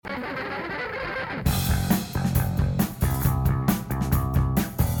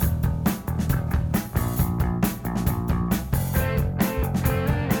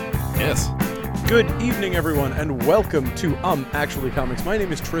Good evening, everyone, and welcome to Actually Comics. My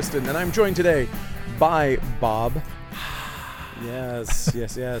name is Tristan, and I'm joined today by Bob.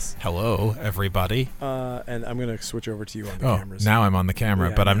 Yes. Hello, everybody. And I'm going to switch over to you on the cameras. Now I'm on the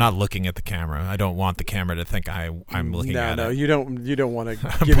camera, but I'm not looking at the camera. I don't want the camera to think I'm looking at it. No, you don't want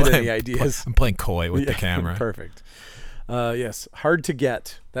to give it any ideas. I'm playing coy with the camera. Perfect. Yes, hard to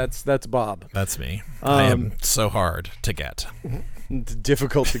get. That's Bob. That's me. I am so hard to get.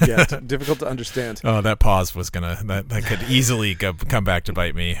 Difficult to get. Difficult to understand. Oh, that pause was that could easily come back to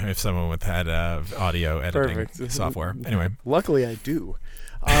bite me if someone had audio editing software. Anyway, luckily I do.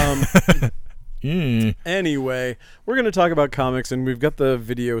 Anyway, we're going to talk about comics, and we've got the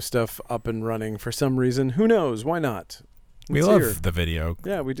video stuff up and running for some reason. Who knows? Why not? We love the video.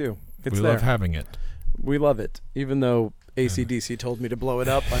 Yeah, we do. We love having it. We love it, even though AC/DC told me to blow it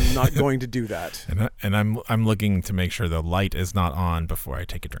up. I'm not going to do that. And I'm looking to make sure the light is not on before I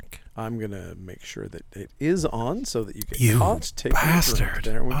take a drink. I'm going to make sure that it is on so that you get caught taking bastard. a drink.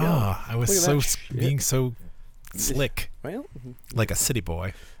 There we go. I was being so slick. Well, like a city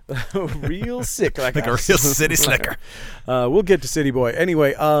boy. Real sick. Like a real city slicker. We'll get to City Boy.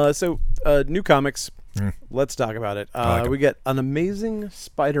 Anyway, so new comics. Let's talk about it. We get an Amazing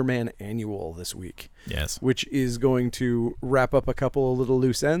Spider-Man annual this week. Yes. Which is going to wrap up a couple of little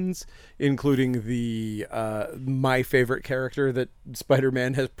loose ends, including the my favorite character that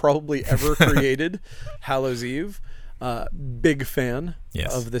Spider-Man has probably ever created, Hallows' Eve. Big fan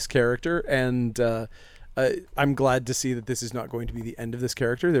of this character, and I'm glad to see that this is not going to be the end of this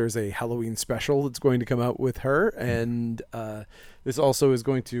character. There's a Halloween special that's going to come out with her, and this also is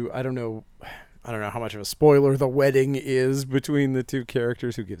going to, I don't know how much of a spoiler the wedding is between the two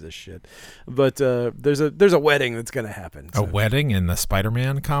characters. Who gives a shit? But there's a wedding that's going to happen. So. A wedding in the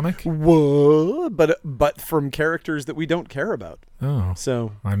Spider-Man comic? Whoa! But from characters that we don't care about. Oh.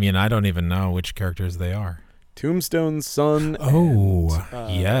 So I mean, I don't even know which characters they are. Tombstone's son.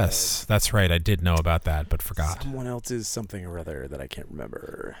 Yes, that's right. I did know about that, but forgot. Someone else's something or other that I can't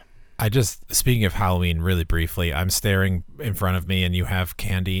remember. Speaking of Halloween, really briefly, I'm staring in front of me and you have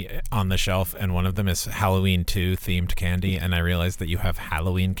candy on the shelf, and one of them is Halloween 2 themed candy, and I realized that you have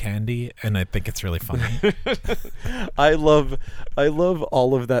Halloween candy, and I think it's really funny. I love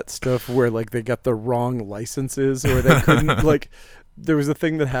all of that stuff where like they got the wrong licenses, or they couldn't like. There was a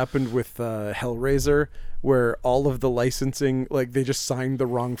thing that happened with Hellraiser where all of the licensing, like they just signed the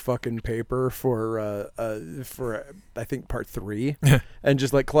wrong fucking paper for I think part 3, and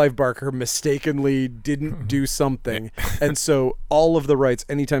just like Clive Barker mistakenly didn't do something, and so all of the rights.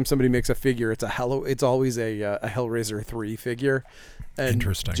 Anytime somebody makes a figure, it's always a Hellraiser 3 figure. And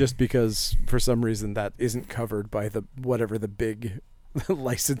interesting. Just because for some reason that isn't covered by whatever the big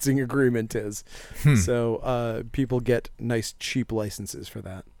licensing agreement is. So people get nice cheap licenses for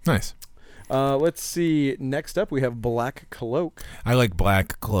that. Nice. Let's see. Next up, we have Black Cloak. I like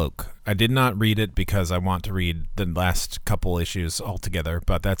Black Cloak. I did not read it because I want to read the last couple issues altogether,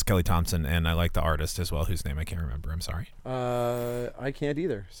 but that's Kelly Thompson, and I like the artist as well, whose name I can't remember. I'm sorry. I can't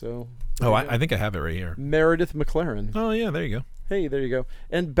either. So. I think I have it right here. Meredith McLaren. Oh yeah, there you go. Hey, there you go.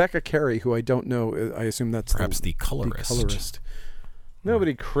 And Becca Carey, who I don't know. I assume that's perhaps the colorist.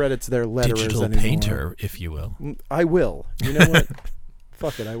 Nobody credits their letterers digital anymore. Painter, if you will. I will. You know what?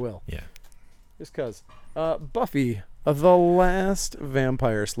 Fuck it, I will. Yeah. Just cause. Buffy, the Last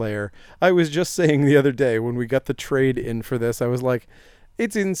Vampire Slayer. I was just saying the other day when we got the trade in for this, I was like,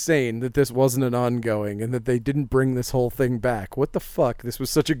 it's insane that this wasn't an ongoing and that they didn't bring this whole thing back. What the fuck? This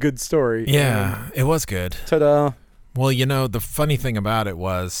was such a good story. Yeah, it was good. Ta-da. Well, you know, the funny thing about it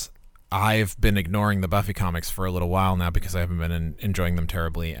was I've been ignoring the Buffy comics for a little while now because I haven't been enjoying them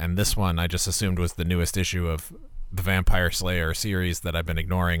terribly, and this one I just assumed was the newest issue of the Vampire Slayer series that I've been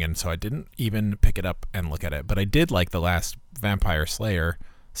ignoring, and so I didn't even pick it up and look at it. But I did like the last Vampire Slayer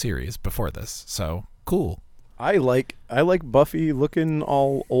series before this, so cool. I like Buffy looking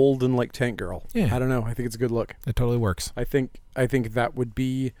all old and like Tank Girl. Yeah. I don't know. I think it's a good look. It totally works. I think that would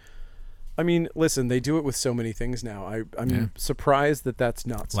be. I mean, listen, they do it with so many things now. I'm surprised that that's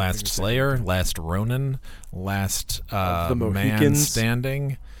not Last Slayer, Last Ronin, Last the Man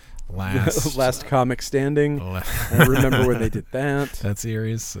Standing, Last Comic Standing. I remember when they did that. That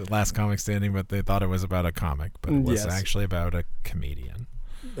series, Last Comic Standing, but they thought it was about a comic, but it was actually about a comedian.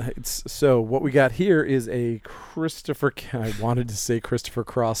 So what we got here is a I wanted to say Christopher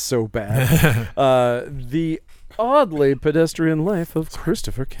Cross so bad. The oddly pedestrian life of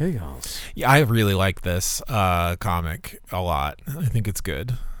Christopher Chaos. Yeah, I really like this comic a lot. I think it's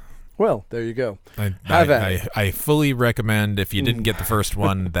good. Well, there you go. I fully recommend, if you didn't get the first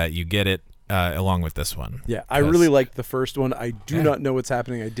one, that you get it along with this one. Yeah, I really liked the first one. I do not know what's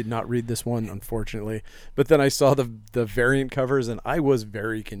happening. I did not read this one, unfortunately. But then I saw the variant covers, and I was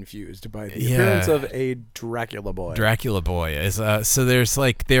very confused by the appearance of a Dracula boy. Dracula boy is so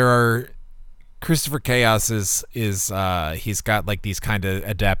there are. Christopher Chaos is he's got like these kind of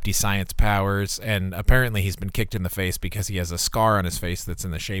adapty science powers, and apparently he's been kicked in the face because he has a scar on his face that's in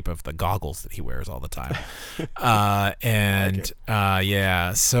the shape of the goggles that he wears all the time.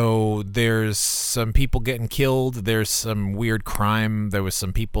 So there's some people getting killed. There's some weird crime. There was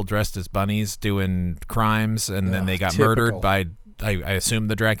some people dressed as bunnies doing crimes, and then they got murdered by I assume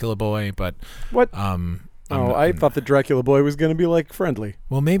the Dracula boy, but what? I thought the Dracula boy was going to be like friendly.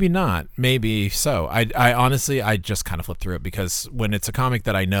 Well, maybe not. Maybe so. I honestly, I just kind of flip through it because when it's a comic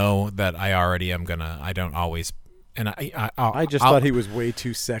that I know that I already am gonna, I don't always. And I just thought he was way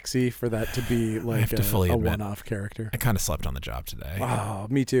too sexy for that to be like a one-off character. I kind of slept on the job today. Oh,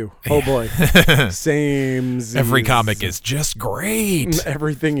 me too. Oh boy, same. Every comic is just great.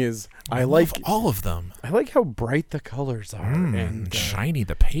 Everything is. I like all of them. I like how bright the colors are and shiny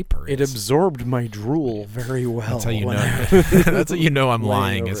the paper is. It absorbed my drool very well. That's how you know. That's how you know I'm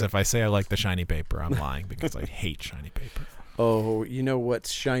lying. Is if I say I like the shiny paper, I'm lying because I hate shiny paper. Oh, you know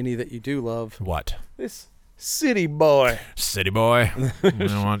what's shiny that you do love? What? This. City Boy. City Boy. You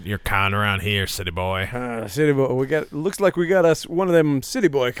don't want your con around here, City Boy. City Boy. Looks like we got us one of them City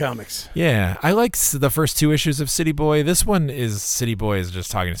Boy comics. Yeah, I like the first two issues of City Boy. This one is City Boy is just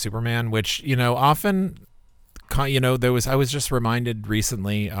talking to Superman, which, often, I was just reminded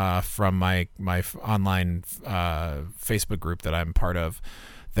recently from my online Facebook group that I'm part of,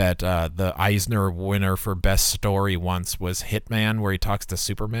 that the Eisner winner for best story once was Hitman, where he talks to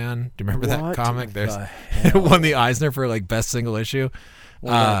Superman. Do you remember that comic? It won the Eisner for like best single issue.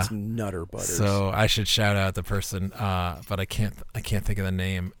 Well, that's nutter butters. So I should shout out the person, but I can't think of the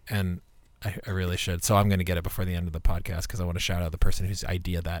name, and I really should. So I'm going to get it before the end of the podcast because I want to shout out the person whose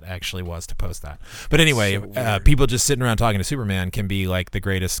idea that actually was to post that. But anyway, people just sitting around talking to Superman can be like the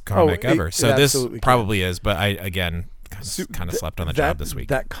greatest comic ever. So this probably is, but I kind of slept on the job this week.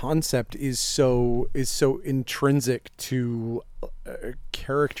 That concept is so intrinsic to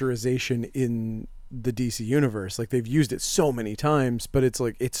characterization in the DC universe. Like, they've used it so many times, but it's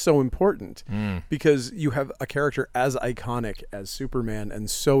like it's so important because you have a character as iconic as Superman and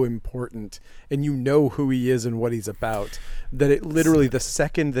so important, and you know who he is and what he's about, that it literally, the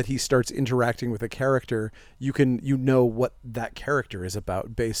second that he starts interacting with a character, you know what that character is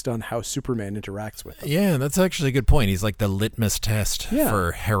about based on how Superman interacts with him. Yeah, that's actually a good point. He's like the litmus test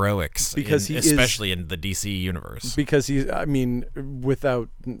for heroics, because especially in the DC universe. Because he's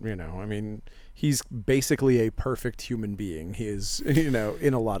basically a perfect human being. He is, in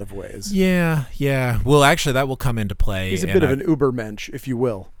a lot of ways. Yeah. Well, actually, that will come into play. He's a bit of an Ubermensch, if you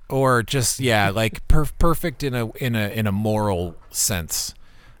will, or just like perfect in a moral sense.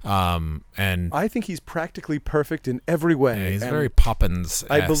 And I think he's practically perfect in every way. Yeah, he's very Poppins-esque.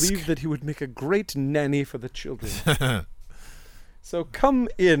 I believe that he would make a great nanny for the children. So come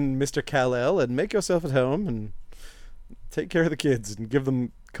in, Mr. Kal-El, and make yourself at home and take care of the kids and give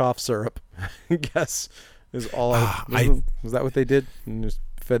them cough syrup. I guess is all. Was that what they did? And just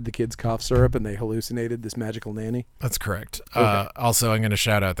fed the kids cough syrup, and they hallucinated this magical nanny. That's correct. Okay. Also, I'm going to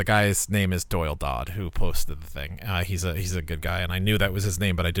shout out the guy's name is Doyle Dodd, who posted the thing. He's a good guy, and I knew that was his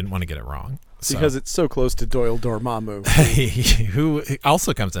name, but I didn't want to get it wrong because it's so close to Doyle Dormammu, who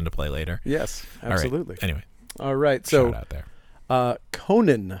also comes into play later. Yes, absolutely. All right. So shout out there.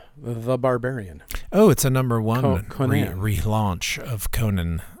 Conan the Barbarian. Oh, it's a number one Conan. relaunch of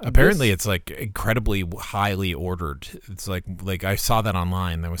Conan. Apparently, it's like incredibly highly ordered. It's like I saw that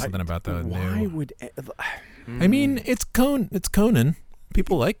online. There was something about the new. I mean, it's Conan.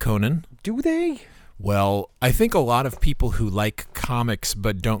 People like Conan. Do they? Well, I think a lot of people who like comics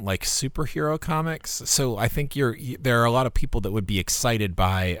but don't like superhero comics. So I think there are a lot of people that would be excited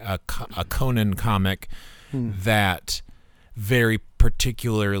by a Conan comic that very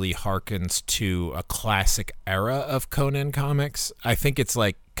particularly harkens to a classic era of Conan comics. I think it's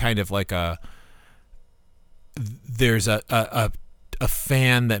like kind of like there's a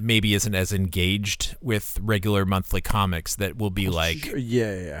fan that maybe isn't as engaged with regular monthly comics that will be like,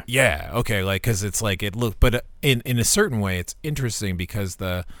 okay, like, because it's like but in a certain way it's interesting because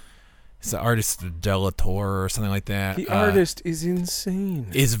it's the artist Delator or something like that. The artist is insane.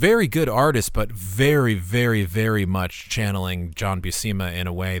 Is very good artist, but very, very, very much channeling John Buscema in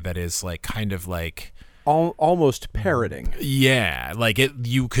a way that is like kind of like almost parroting. Yeah, like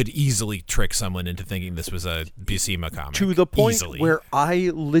you could easily trick someone into thinking this was a Buscema comic. To the point where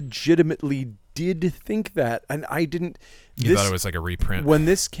I legitimately did think that, and I didn't. You thought it was like a reprint. When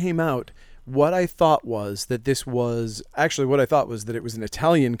this came out, what I thought was that this was actually what I thought was that it was an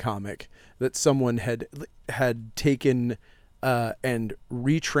Italian comic that someone had taken and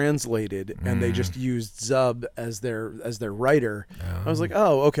retranslated, and they just used Zub as their writer. I was like,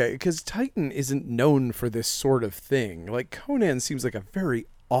 oh, okay, because Titan isn't known for this sort of thing. Like, Conan seems like a very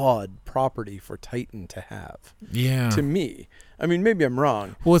odd property for Titan to have. Yeah. To me. I mean, maybe I'm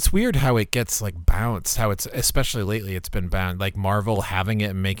wrong. Well, it's weird how it gets like bounced, how it's, especially lately, it's been bound, like Marvel having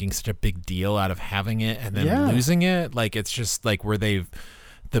it and making such a big deal out of having it and then losing it. Like, it's just like where the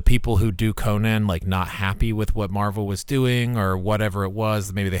people who do Conan, like, not happy with what Marvel was doing or whatever it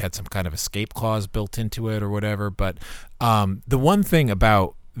was. Maybe they had some kind of escape clause built into it or whatever. But the one thing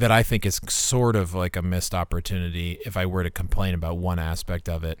about that I think is sort of like a missed opportunity, if I were to complain about one aspect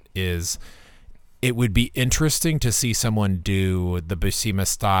of it, is it would be interesting to see someone do the Buscema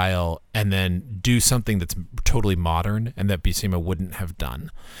style and then do something that's totally modern and that Buscema wouldn't have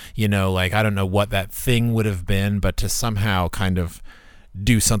done. You know, like, I don't know what that thing would have been, but to somehow kind of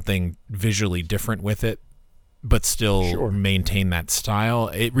do something visually different with it, but still maintain that style.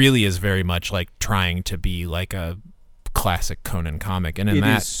 It really is very much like trying to be like a classic Conan comic, and it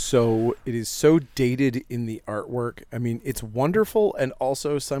is so dated in the artwork. I mean, it's wonderful, and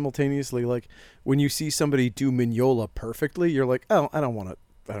also simultaneously, like, when you see somebody do Mignola perfectly, you're like, oh, I don't want to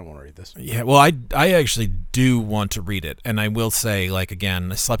read this. Yeah, well, I actually do want to read it, and I will say, like,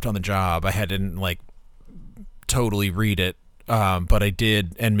 again, I slept on the job. I didn't like totally read it. But I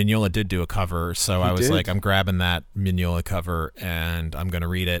did, and Mignola did do a cover, so I was like, I'm grabbing that Mignola cover, and I'm going to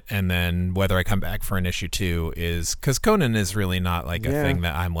read it, and then whether I come back for an issue 2 is, because Conan is really not like a thing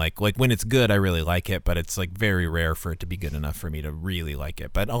that I'm like when it's good, I really like it, but it's like very rare for it to be good enough for me to really like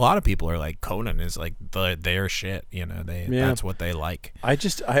it. But a lot of people are like, Conan is like their shit, you know, that's what they like.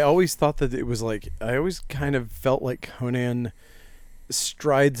 I always thought that it was like, I always kind of felt like Conan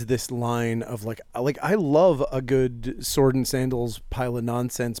strides this line of like I love a good sword and sandals pile of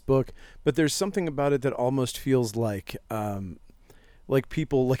nonsense book, but there's something about it that almost feels like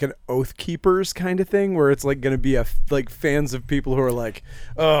people, like an Oath Keepers kind of thing, where it's like going to be like fans of people who are like,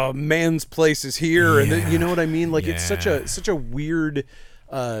 oh, man's place is here, and then, you know what I mean? Like, it's such a weird.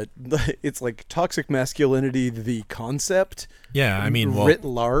 It's like toxic masculinity, the concept. Yeah, I mean, writ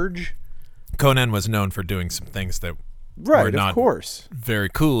large. Conan was known for doing some things that. Right, were not of course. Very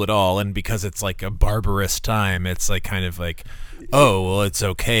cool at all, and because it's like a barbarous time, it's like kind of like, oh, well, it's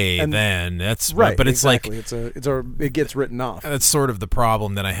okay, and then that's right. But it's exactly. like it gets written off. That's sort of the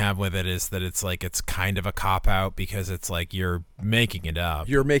problem that I have with it, is that it's like it's kind of a cop out, because it's like you're making it up.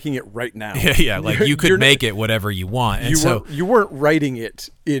 You're making it right now. Yeah, like you could make it whatever you want, and you weren't writing it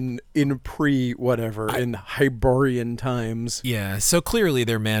in pre whatever in Hyborian times. Yeah, so clearly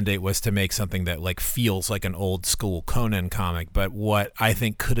their mandate was to make something that like feels like an old school Conan comic. But what I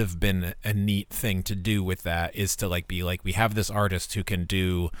think could have been a neat thing to do with that is to like be like, we have this artist who can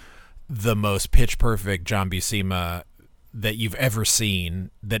do the most pitch perfect John Buscema that you've ever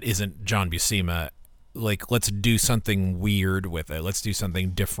seen that isn't John Buscema. Like, let's do something weird with it. Let's do something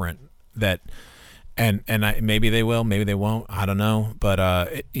different that. And maybe they will, maybe they won't. I don't know.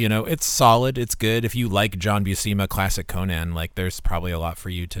 But, you know, it's solid. It's good. If you like John Buscema classic Conan, like, there's probably a lot for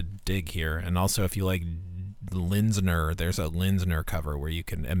you to dig here. And also, if you like Linsner, there's a Linsner cover where you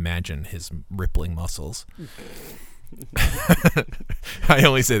can imagine his rippling muscles. I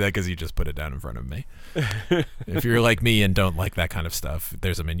only say that because you just put it down in front of me. If you're like me and don't like that kind of stuff,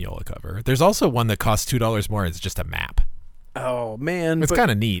 there's a Mignola cover. There's also one that costs $2 more. It's just a map. Oh, man. It's kind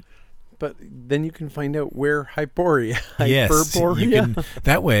of neat. But then you can find out where Hyboria. Yes, you can.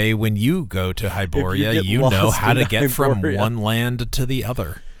 That way, when you go to Hyboria, you know how to get from one land to the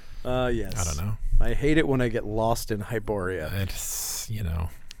other. Yes. I don't know. I hate it when I get lost in Hyboria. It's, you know,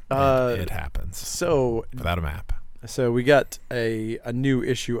 it happens. So without a map. So we got a new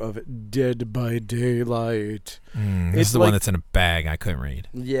issue of Dead by Daylight. This is the one that's in a bag. I couldn't read.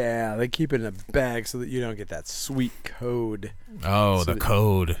 Yeah, they keep it in a bag so that you don't get that sweet code. Oh, the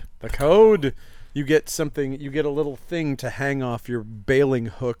code. The code. You get something. You get a little thing to hang off your bailing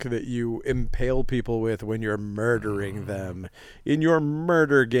hook that you impale people with when you're murdering them in your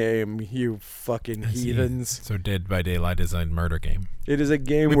murder game. You fucking heathens. So Dead by Daylight is a murder game. It is a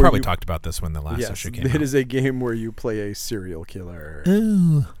game. We where probably talked about this when the last issue came out. It is a game where you play a serial killer.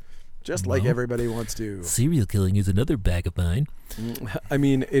 Oh. Just like everybody wants to. Serial killing is another bag of mine. I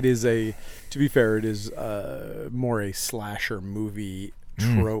mean, it is to be fair, it is more a slasher movie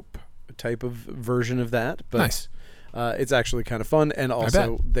trope type of version of that. But nice. It's actually kind of fun, and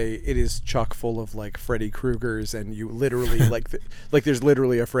also it is chock full of like Freddy Kruegers, and you literally like there's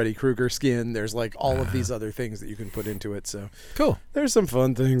literally a Freddy Krueger skin. There's like all of these other things that you can put into it. So cool. There's some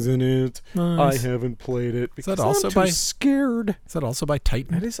fun things in it. Nice. I haven't played it because also I'm too scared. Is that also by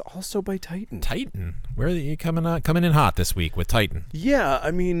Titan? It is also by Titan. Titan. Where are you coming in hot this week with Titan? Yeah,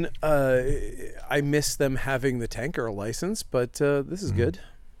 I mean, I miss them having the tanker license, but this is good.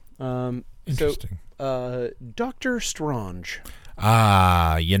 Interesting. So, Dr. Strange.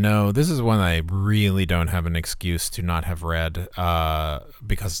 This is one I really don't have an excuse to not have read,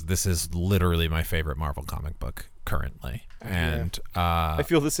 because this is literally my favorite Marvel comic book currently. And I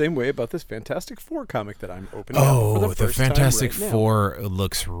feel the same way about this Fantastic Four comic that I'm opening up for the first time Fantastic right now. Four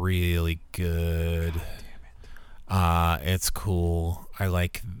looks really good. It's cool. I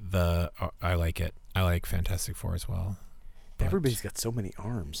like it. I like Fantastic Four as well. But Everybody's got so many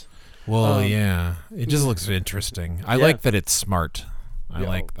arms. well, yeah, it just looks interesting. I like that it's smart. I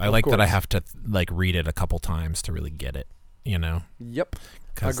like that I have to like read it a couple times to really get it. Yep.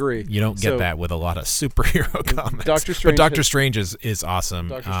 'Cause Agree. You don't get that with a lot of superhero comics. Doctor Strange is awesome.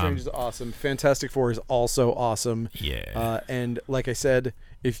 Doctor Strange is awesome. Fantastic Four is also awesome. Yeah. And like I said,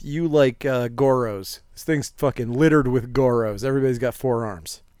 if you like Goros, this thing's fucking littered with Goros. Everybody's got 4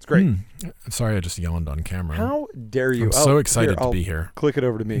 arms. It's great. I'm sorry I just yawned on camera. How dare you? I'm so excited to be here. Click it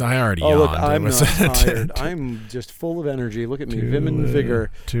over to me. I already yawned. Look, I'm not tired. I'm just full of energy. Look at me. Vim and vigor.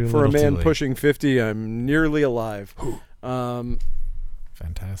 For a man pushing 50, I'm nearly alive.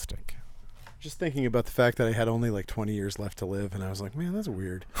 Fantastic. Just thinking about the fact that I had only like 20 years left to live, and I was like, man, that's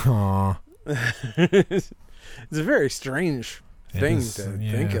weird. Aww. It's a very strange thing to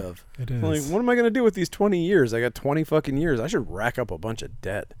think of. It is. Like, what am I going to do with these 20 years? I got 20 fucking years. I should rack up a bunch of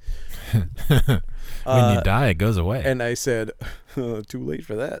debt. When you die, it goes away. And I said, too late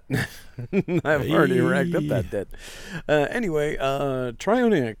for that. I've already racked up that debt. Anyway, try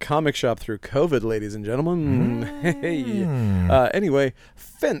owning a comic shop through COVID, ladies and gentlemen. Hey. Anyway,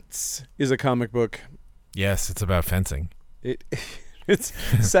 Fence is a comic book. Yes, it's about fencing. It's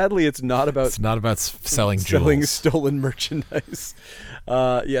sadly it's not about selling stolen merchandise.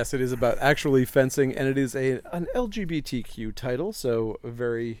 Yes, it is about actually fencing, and it is an LGBTQ title, so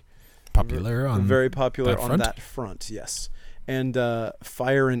very popular on that front. Yes, and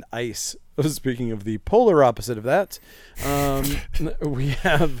Fire and Ice. Speaking of the polar opposite of that, we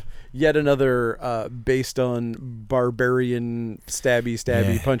have yet another based on barbarian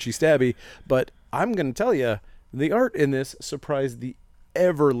stabby, punchy stabby. But I'm going to tell you, the art in this surprised the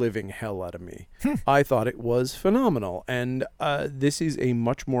ever-living hell out of me. I thought it was phenomenal, and this is a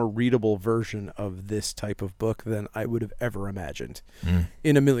much more readable version of this type of book than I would have ever imagined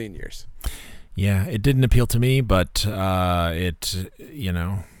in a million years. Yeah, it didn't appeal to me, but I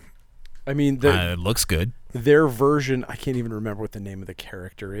mean, it looks good. Their version, I can't even remember what the name of the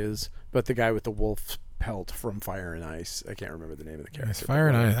character is, but the guy with the wolf pelt from Fire and Ice. I can't remember the name of the character. Fire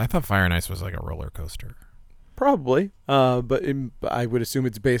and Ice. I thought Fire and Ice was like a roller coaster. Probably, but I would assume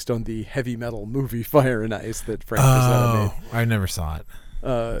it's based on the heavy metal movie Fire and Ice that Frank Frazetta made. I never saw it.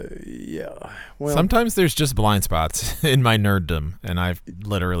 Yeah. Well, sometimes there's just blind spots in my nerddom, and I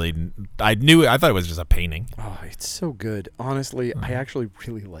thought it was just a painting. Oh, it's so good. Honestly, I actually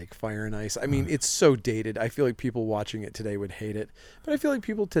really like Fire and Ice. I mean, it's so dated. I feel like people watching it today would hate it, but I feel like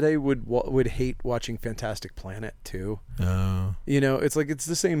people today would hate watching Fantastic Planet too. Oh. It's like it's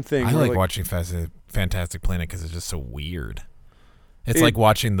the same thing. I like watching Fantastic Planet because it's just so weird. It's like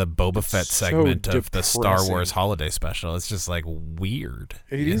watching the Boba Fett segment of the Star Wars holiday special. It's just like weird.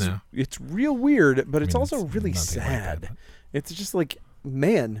 It's real weird, but it's also really sad. Like it's just like,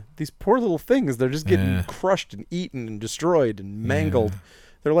 man, these poor little things, they're just getting crushed and eaten and destroyed and mangled.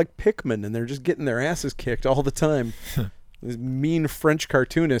 They're like Pikmin, and they're just getting their asses kicked all the time. This mean French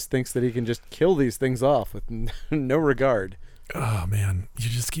cartoonist thinks that he can just kill these things off with no regard. Oh, man. You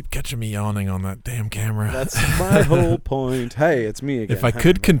just keep catching me yawning on that damn camera. That's my whole point. Hey, it's me again. If I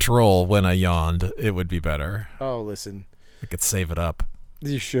could control when I yawned, it would be better. Oh, listen. I could save it up.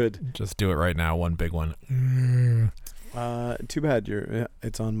 You should. Just do it right now. One big one. Too bad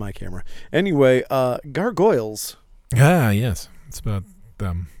it's on my camera. Anyway, Gargoyles. Yes. It's about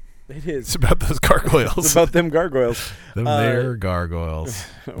them. It is. It's about those gargoyles. It's about them gargoyles. They're gargoyles.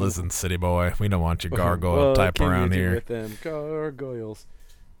 Listen, city boy, we don't want you gargoyle type around here. With them gargoyles.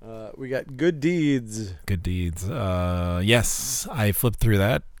 We got Good Deeds. Good Deeds. Yes, I flipped through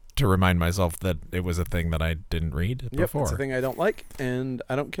that to remind myself that it was a thing that I didn't read before. It's a thing I don't like and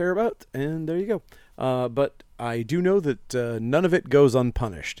I don't care about, and there you go. But I do know that none of it goes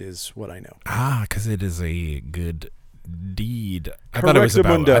unpunished, is what I know. Because it is a good deed. I thought it was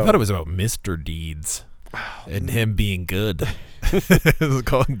about Mr. Deeds. and him being good. It's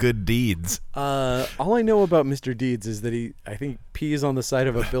called Good Deeds. All I know about Mr. Deeds is that I think pees on the side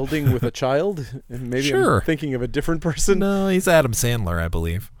of a building with a child, and maybe Sure. I'm thinking of a different person. No, he's Adam Sandler, I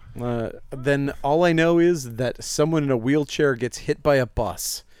believe. Then all I know is that someone in a wheelchair gets hit by a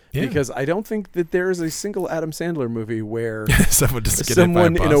bus. Yeah. Because I don't think that there is a single Adam Sandler movie where Someone just get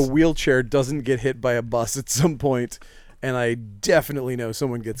someone hit by in a a bus. wheelchair doesn't get hit by a bus at some point, and I definitely know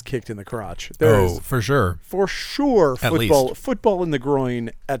someone gets kicked in the crotch. There's For sure. for sure At football in the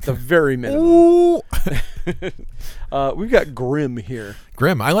groin at the very minimum. Ooh. We've got Grimm here.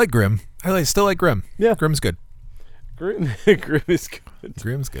 Grimm. I like Grimm. Still like Grimm. Yeah. Grimm's good. Grimm is good.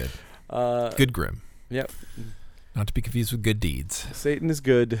 Grimm's good. Good Grimm. Yep. Not to be confused with Good Deeds. Satan is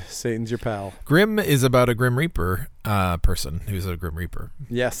good. Satan's your pal. Grimm is about a Grim Reaper person who's a Grim Reaper.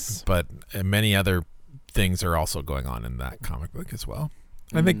 Yes. But many other things are also going on in that comic book as well.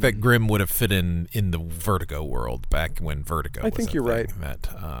 I think that Grimm would have fit in the Vertigo world back when Vertigo was think a you're thing right.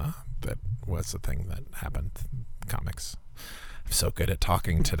 That was the thing that happened in comics. I'm so good at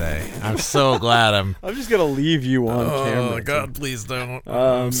talking today. I'm so glad I'm just going to leave you on camera. Oh God, please don't.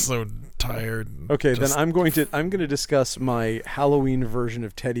 I'm so tired. Okay, then I'm going to discuss my Halloween version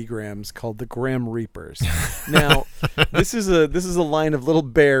of Teddy Grahams called the Graham Reapers. Now, this is a line of little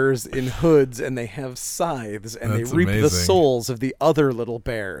bears in hoods, and they have scythes, and That's they reap the amazing. souls of the other little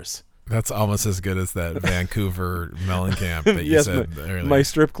bears. That's almost as good as that Vancouver Mellencamp that you Yes, said earlier. my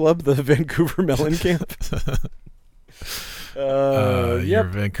strip club, the Vancouver Melon Camp. Your Yep.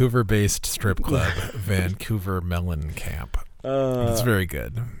 Vancouver-based strip club, Vancouver Mellencamp. It's very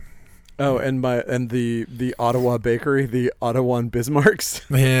good. Oh, and the Ottawa Bakery, the Ottawa Bismarcks.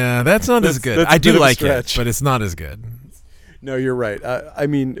 Yeah, that's not as good. that's I a bit do of a like it, stretch. but it's not as good. No, you're right. I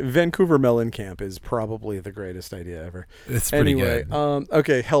mean, Vancouver Melon Camp is probably the greatest idea ever. It's pretty Anyway, good.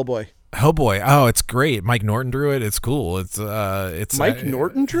 Okay, Hellboy. Hellboy. Oh, it's great. Mike Norton drew it. It's cool. It's Mike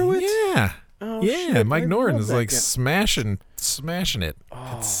Norton drew it? Yeah. Oh, Yeah, shit, Mike I Norton love is that like guy. smashing it.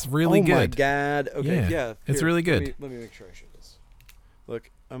 It's really good. Oh my god. Okay, yeah. It's really good. Let me make sure I show this.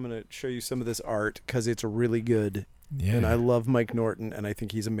 Look, I'm going to show you some of this art because it's really good. Yeah. And I love Mike Norton, and I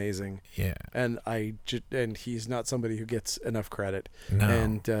think he's amazing. Yeah. And and he's not somebody who gets enough credit.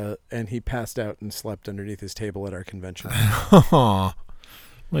 No. And he passed out and slept underneath his table at our convention. Aw.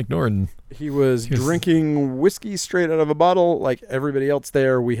 Mike Norton. He was drinking whiskey straight out of a bottle like everybody else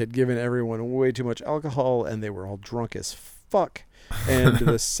there. We had given everyone way too much alcohol, and they were all drunk as fuck. And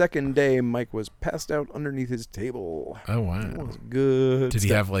the second day, Mike was passed out underneath his table. Oh, It wow. was good. Did he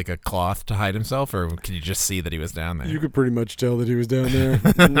stuff. have like a cloth to hide himself, or could you just see that he was down there? You could pretty much tell that he was down there.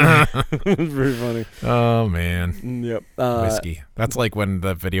 It was very funny. Oh, man. Yep. Whiskey. That's like when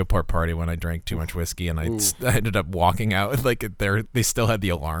the video port party when I drank too much whiskey and I ended up walking out like they still had the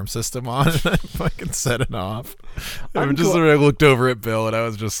alarm system on and I fucking set it off. I looked over at Bill and I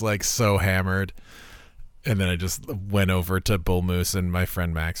was just like so hammered. And then I just went over to Bull Moose and my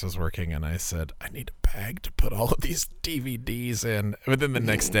friend Max was working and I said, I need a bag to put all of these DVDs in. And then the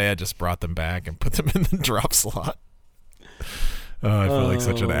next day I just brought them back and put them in the drop slot. Oh, I felt like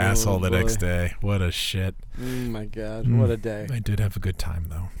such an asshole the next day. What a shit. My God, what a day. I did have a good time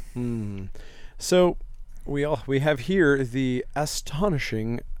though. So we have here the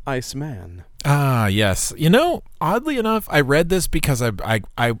astonishing Iceman. Ah, yes. You know, oddly enough, I read this because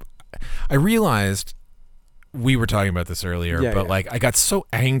I realized we were talking about this earlier, but like I got so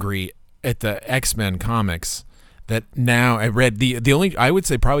angry at the X-Men comics that now I read the only, I would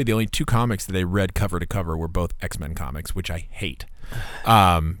say probably the only two comics that I read cover to cover were both X-Men comics, which I hate.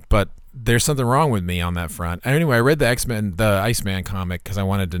 But there's something wrong with me on that front. Anyway, I read the Iceman comic because I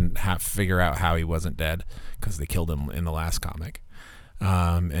wanted to figure out how he wasn't dead because they killed him in the last comic.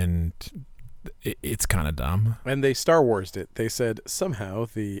 And it's kind of dumb. And they Star Wars'd it. They said, somehow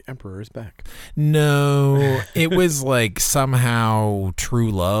the Emperor is back. No, it was like somehow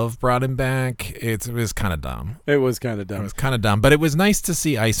true love brought him back. It was kind of dumb. It was kind of It dumb. was kind of dumb, but it was nice to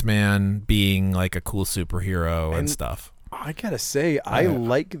see Iceman being like a cool superhero and stuff. I gotta say, I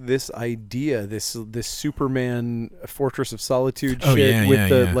like this idea, this Superman Fortress of Solitude shit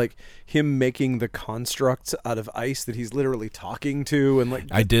with like him making the constructs out of ice that he's literally talking to, and like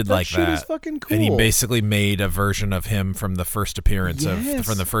I did that like shit that. is fucking cool. And he basically made a version of him from the first appearance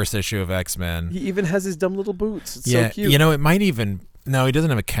from the first issue of X-Men. He even has his dumb little boots. It's Yeah, so cute. you know, it might even. No, he doesn't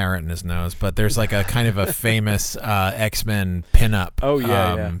have a carrot in his nose, but there's like a kind of a famous X-Men pinup. Oh,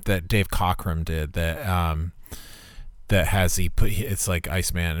 yeah. That Dave Cockrum did that has it's like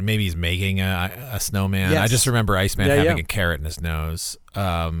Iceman, and maybe he's making a snowman. Yes. I just remember Iceman Yeah, having yeah. a carrot in his nose.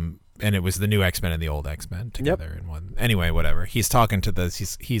 and it was the new X-Men and the old X-Men together in one. Anyway, whatever. He's talking to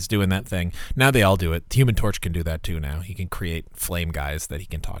this. He's doing that thing. Now they all do it. The Human Torch can do that too. Now he can create flame guys that he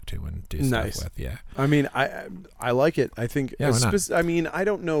can talk to and do stuff with. Yeah. I mean, I like it. I think. Yeah, why not? I mean, I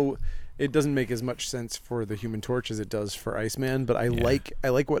don't know. It doesn't make as much sense for the Human Torch as it does for Iceman, but I like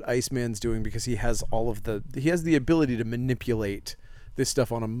what Iceman's doing because he has he has the ability to manipulate this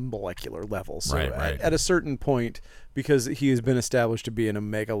stuff on a molecular level. So at a certain point, because he has been established to be an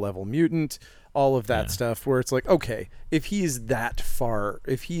Omega level mutant, all of that stuff where it's like, okay, if he's that far,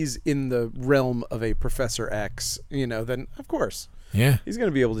 if he's in the realm of a Professor X, then of course. Yeah. He's going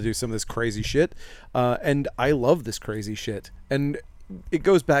to be able to do some of this crazy shit. And I love this crazy shit. And it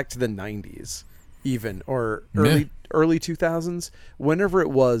goes back to the 90s even, or early 2000s, whenever it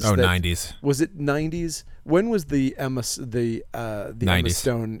was. 90s. Was it 90s? When was the Emma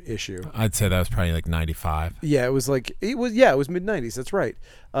Stone issue? I'd say that was probably like 95. Yeah, it was mid 90s. That's right.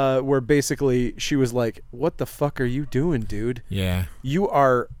 Where basically she was like, "What the fuck are you doing, dude? Yeah. You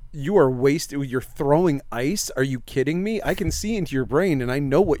are wasted. You're throwing ice. Are you kidding me? I can see into your brain and I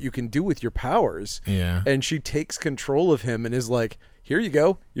know what you can do with your powers." Yeah. And she takes control of him and is like, "Here you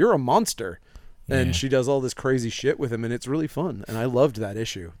go. You're a monster." And she does all this crazy shit with him, and it's really fun. And I loved that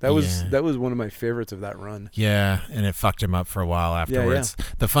issue. That was one of my favorites of that run. Yeah, and it fucked him up for a while afterwards. Yeah.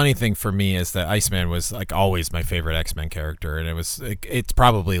 The funny thing for me is that Iceman was like always my favorite X-Men character, and it's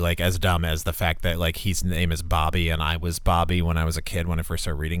probably like as dumb as the fact that like his name is Bobby, and I was Bobby when I was a kid when I first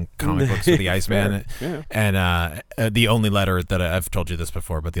started reading comic books with the Iceman. Yeah. And the only letter that I've told you this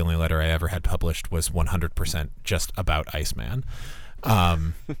before, but the only letter I ever had published was 100% just about Iceman.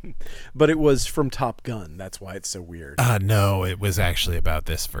 But it was from Top Gun. That's why it's so weird. No, it was actually about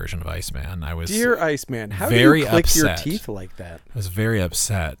this version of Iceman. I was Dear Iceman, how very do you click upset. your teeth like that? I was very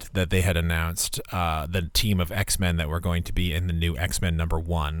upset that they had announced the team of X-Men that were going to be in the new X-Men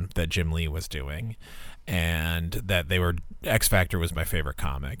 #1 that Jim Lee was doing, and that they were X-Factor was my favorite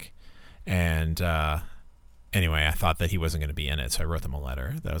comic, and anyway, I thought that he wasn't going to be in it, so I wrote them a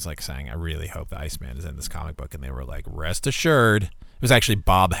letter that was like saying, I really hope the Iceman is in this comic book, and they were like, rest assured. It was actually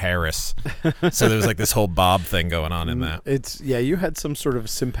Bob Harris. So there was like this whole Bob thing going on in that. You had some sort of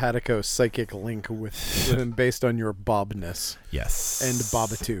simpatico psychic link with him based on your Bobness. Yes. And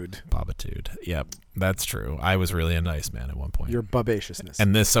Bobitude. Yep, that's true. I was really into Iceman at one point. Your bobaciousness.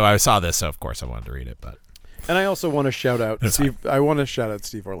 And so I saw this, so of course I wanted to read it, but... And I also want to shout out Steve. I want to shout out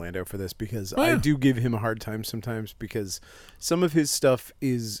Steve Orlando for this because I do give him a hard time sometimes because some of his stuff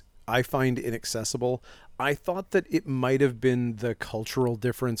I find inaccessible. I thought that it might have been the cultural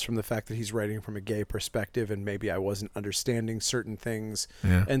difference from the fact that he's writing from a gay perspective, and maybe I wasn't understanding certain things,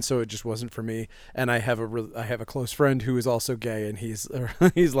 and so it just wasn't for me. And I have a close friend who is also gay, and he's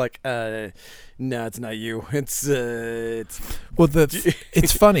like, no, it's not you. It's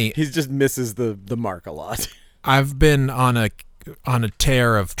funny. He just misses the mark a lot. I've been on a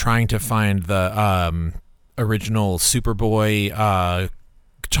tear of trying to find the original Superboy.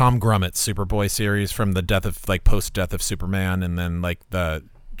 Tom Grummet's Superboy series from the post death of Superman, and then like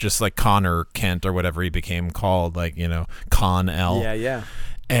Connor Kent or whatever he became called, Con-El. Yeah.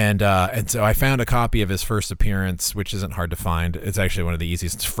 And so I found a copy of his first appearance, which isn't hard to find. It's actually one of the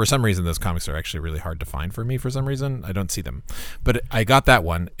easiest. For some reason, those comics are actually really hard to find for me. For some reason, I don't see them, but I got that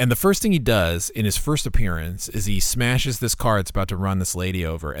one. And the first thing he does in his first appearance is he smashes this car that's about to run this lady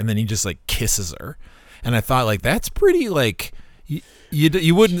over, and then he just like kisses her. And I thought like that's pretty like.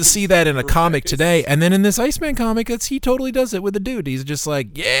 You wouldn't see that in a comic today. And then in this Iceman comic, he totally does it with a dude. He's just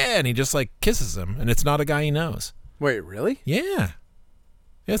like, yeah, and he just like kisses him, and it's not a guy he knows. Wait, really? Yeah.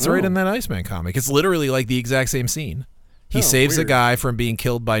 It's right in that Iceman comic. It's literally like the exact same scene. He saves a guy from being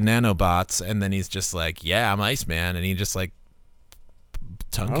killed by nanobots, and then he's just like, yeah, I'm Iceman, and he just like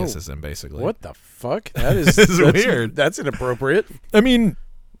tongue kisses him, basically. What the fuck? That's weird. That's inappropriate. I mean...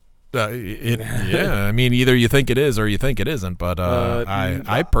 I mean, either you think it is or you think it isn't, but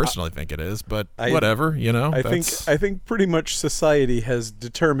I personally think it is, but whatever, I think pretty much society has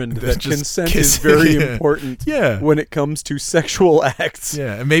determined that consent is very important when it comes to sexual acts.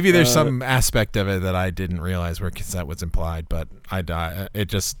 Yeah, and maybe there's some aspect of it that I didn't realize where consent was implied, but it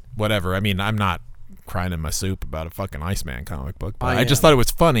just, whatever. I mean, I'm not crying in my soup about a fucking Iceman comic book, but I just thought it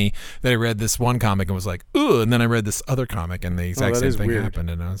was funny that I read this one comic and was like, ooh, and then I read this other comic and the exact same thing happened,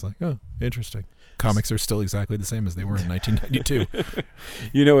 and I was like, oh, interesting. Comics are still exactly the same as they were in 1992.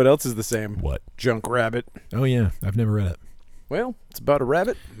 You know what else is the same? What? Junk Rabbit. Oh yeah, I've never read it. Well, it's about a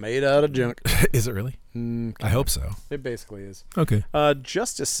rabbit made out of junk. Is it really? I hope so. It basically is. Okay.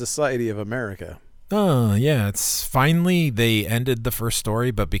 Justice Society of America. Oh yeah, it's finally they ended the first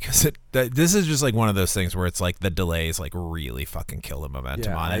story, but because this is just like one of those things where it's like the delays like really fucking kill the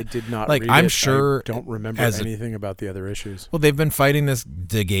momentum on it. I did not like read I'm it. sure I don't remember anything about the other issues. Well, they've been fighting this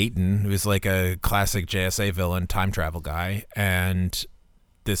DeGaten, who's like a classic JSA villain, time travel guy, and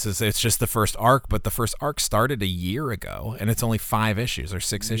it's just the first arc, but the first arc started a year ago, and it's only 5 issues or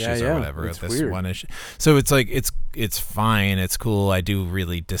 6 issues or whatever of this weird. One issue. So it's like it's fine, it's cool. I do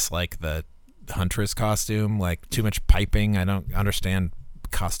really dislike the Huntress costume, like too much piping. I don't understand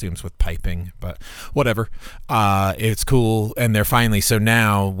costumes with piping, but whatever. It's cool, and they're finally so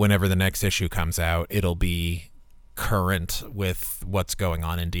now whenever the next issue comes out, it'll be current with what's going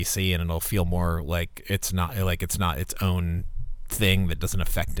on in DC, and it'll feel more like it's not its own thing that doesn't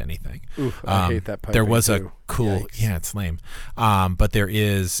affect anything. Oof, I hate that piping. There was too. a cool Yikes. Yeah, it's lame. But there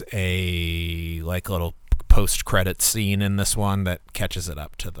is a like little post-credit scene in this one that catches it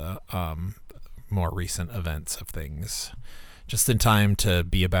up to the more recent events of things, just in time to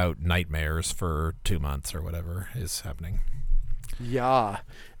be about nightmares for 2 months or whatever is happening. Yeah,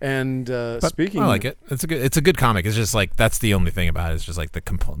 and speaking, I like it. It's a good comic. It's just like that's the only thing about it. It's just like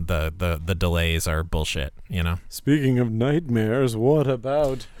the delays are bullshit. You know. Speaking of nightmares, what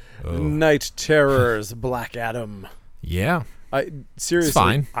about Night Terrors, Black Adam? Yeah. Seriously, it's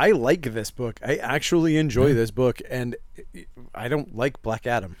fine. I like this book. I actually enjoy this book, and I don't like Black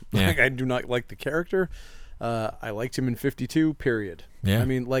Adam. Yeah. Like, I do not like the character. I liked him in 52, period. Yeah. I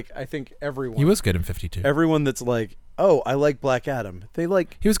mean, like, I think everyone... He was good in 52. Everyone that's like, oh, I like Black Adam. They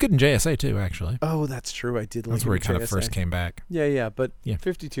like... He was good in JSA, too, actually. Oh, that's true. I did like That's him where in he kind of JSA. first came back. Yeah, but Yeah.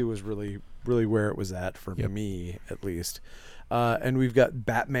 52 was really, really where it was at for Yep. me, at least. And we've got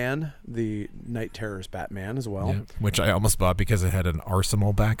Batman, the Night Terrors Batman as well. Yeah. Which I almost bought because it had an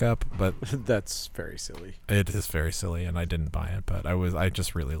Arsenal backup, but That's very silly. it is very silly, and I didn't buy it. But I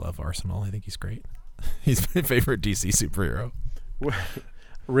just really love Arsenal. I think he's great. He's my favorite DC superhero.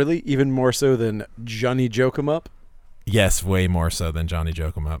 Really? Even more so than Johnny Joke-em-up? Yes, way more so than Johnny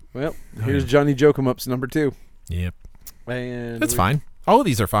Joke-em-up. Well, here's Johnny Joke-em-up's number 2. Yep. And That's fine. All of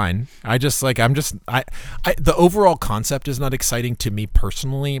these are fine. I just like the overall concept is not exciting to me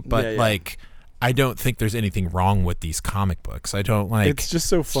personally, but like I don't think there's anything wrong with these comic books. I don't like. It's just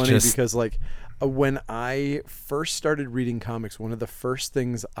so funny because like when I first started reading comics, one of the first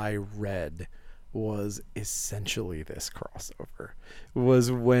things I read was essentially this crossover. Was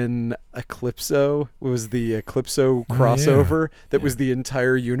when Eclipso was the Eclipso crossover that was the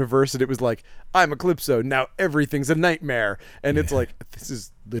entire universe, and it was like, I'm Eclipso, now everything's a nightmare, and it's like, this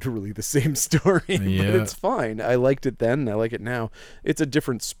is literally the same story, but it's fine. I liked it then, I like it now. It's a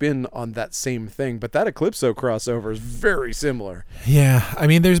different spin on that same thing, but that Eclipso crossover is very similar. Yeah, I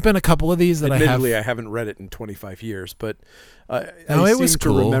mean, there's been a couple of these that Admittedly, I haven't read it in 25 years, but I it was seem to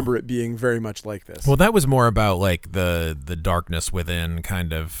cool. remember it being very much like this. Well, that was more about like the darkness within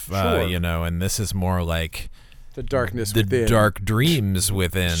kind of, Sure. you know, and this is more like the darkness the within. dark dreams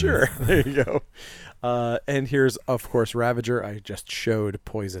within. Sure, there you go. And here's, of course, Ravager. I just showed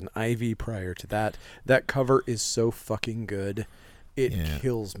Poison Ivy prior to that. That cover is so fucking good. It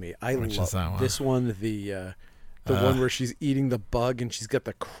kills me. I love this one. The one where she's eating the bug and she's got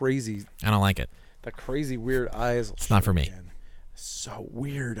the crazy... I don't like it. The crazy weird eyes. It's not for me. Again. So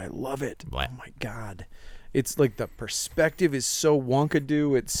weird. I love it. What? Oh my God. It's like the perspective is so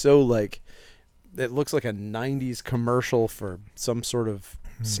wonkadoo. It's so like... It looks like a 90s commercial for some sort of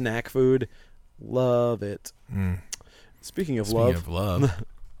snack food. Love it. Speaking of love,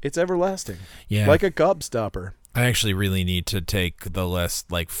 it's everlasting. Yeah. Like a gobstopper. I actually really need to take the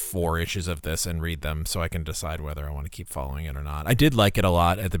last like 4 issues of this and read them so I can decide whether I want to keep following it or not. I did like it a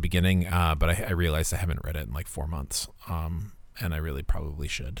lot at the beginning, but I realized I haven't read it in like 4 months. And I really probably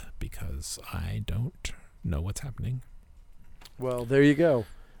should because I don't know what's happening. Well, there you go.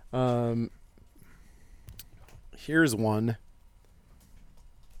 Here's one.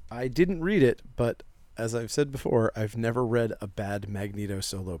 I didn't read it, but as I've said before, I've never read a bad Magneto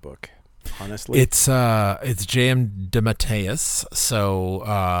solo book. Honestly, it's J.M. DeMatteis,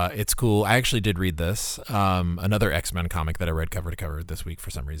 so it's cool. I actually did read this, another X-Men comic that I read cover to cover this week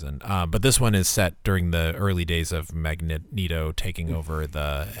for some reason. But this one is set during the early days of Magneto taking over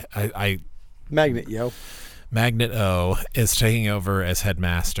the Magneto is taking over as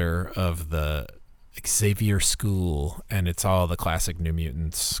headmaster of the Xavier School, and it's all the classic New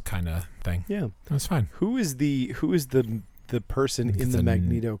Mutants kind of thing. Yeah, that's fine. Who is the person in the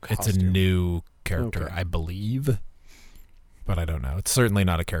Magneto costume? It's a new character, Okay. I believe, but I don't know. It's certainly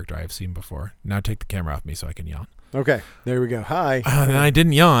not a character I've seen before. Now take the camera off me so I can yawn. Okay, there we go. Hi. And I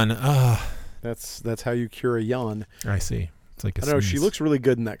didn't yawn. That's how you cure a yawn. I see. It's like a I don't know. She sneeze. looks really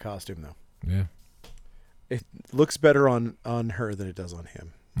good in that costume, though. Yeah. It looks better on her than it does on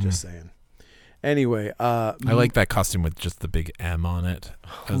him. Just saying. Anyway, I like that costume with just the big M on it.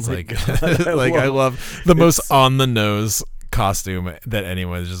 It's my like, God, I love the most on the nose costume that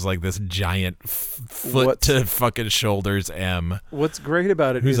anyone is just like this giant foot to fucking shoulders M. What's great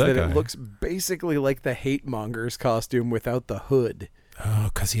about it Who's is that that guy? it looks basically like the Hate Monger's costume without the hood. Oh,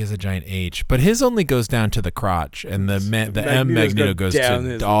 because he has a giant H, but his only goes down to the crotch, and the M Magneto's Magneto go goes down to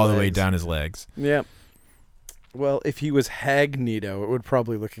his all the way legs. down his legs. Yeah. Well, if he was Hagnito, it would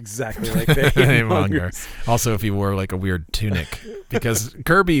probably look exactly like the Hate Monger. Mongers. Also, if he wore like a weird tunic, because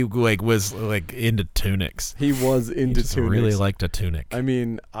Kirby was into tunics. He was He into just tunics. really liked a tunic. I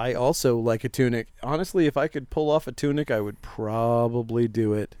mean, I also like a tunic. Honestly, if I could pull off a tunic, I would probably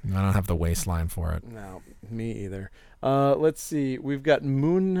do it. I don't have the waistline for it. No, me either. Let's see. We've got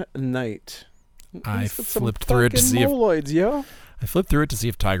Moon Knight. I He's got some flipped through it to fucking see if moloids, yo. I flipped through it to see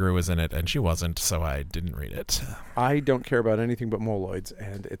if Tigra was in it, and she wasn't, so I didn't read it. I don't care about anything but moloids,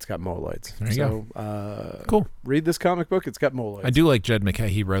 and it's got moloids. There you go. Cool. Read this comic book. It's got moloids. I do like Jed McKay.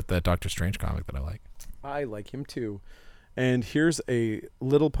 He wrote that Doctor Strange comic that I like. I like him too. And here's a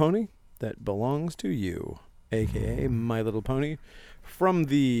little pony that belongs to you, a.k.a. My Little Pony, from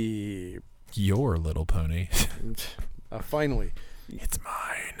the... Your Little Pony. finally. It's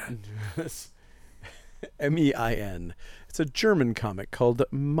mine. MEIN. It's a German comic called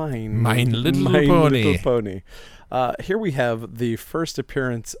Mein Little Pony. Little Pony. Here we have the first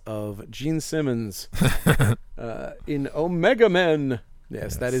appearance of Gene Simmons in Omega Men.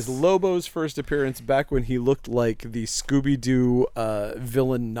 Yes, that is Lobo's first appearance back when he looked like the Scooby-Doo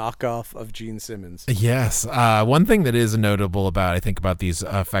villain knockoff of Gene Simmons. Yes. One thing that is notable about, I think, about these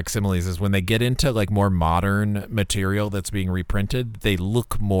facsimiles is when they get into like more modern material that's being reprinted, they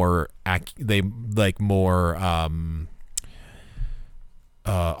look more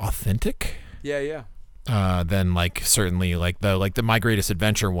authentic. Yeah. Than certainly the My Greatest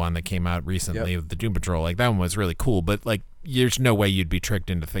Adventure one that came out recently with the Doom Patrol. Like that one was really cool, but like there's no way you'd be tricked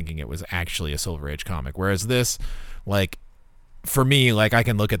into thinking it was actually a Silver Age comic. Whereas this, like for me, like I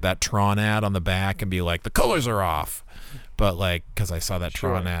can look at that Tron ad on the back and be like, the colors are off, but like because I saw that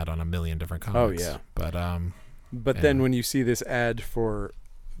Tron ad on a million different comics. Oh yeah, but then when you see this ad for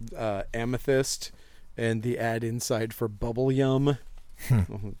Amethyst and the ad inside for Bubble Yum.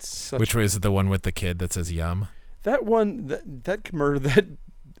 Which was the one with the kid that says yum? That one, that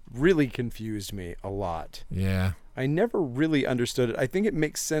really confused me a lot. Yeah. I never really understood it. I think it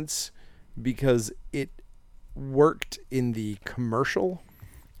makes sense because it worked in the commercial.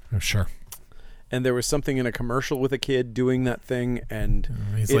 Oh, sure. And there was something in a commercial with a kid doing that thing, and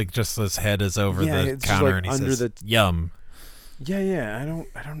he's like just his head is over the counter, and he says yum. Yeah. I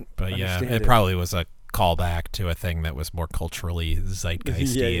don't. But yeah, understand it probably was a callback to a thing that was more culturally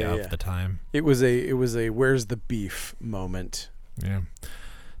zeitgeisty of the time. It was a where's the beef moment. Yeah.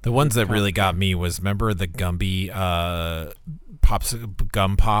 The ones that really got me was, remember the Gumby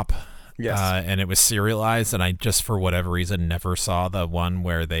Gum Pop? Yes. And it was serialized, and I just for whatever reason never saw the one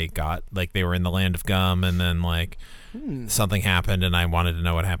where they got like they were in the land of gum, and then like something happened, and I wanted to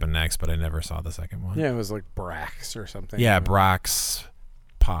know what happened next, but I never saw the second one. Yeah, it was like Brax or something. Yeah, Brax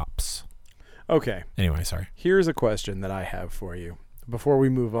Pops. Okay. Anyway, sorry. Here's a question that I have for you before we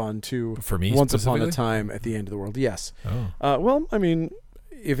move on to For me Once Upon a specifically? Time at the End of the World. Yes. Oh. Well, I mean,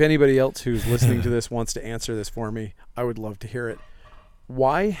 if anybody else who's listening to this wants to answer this for me, I would love to hear it.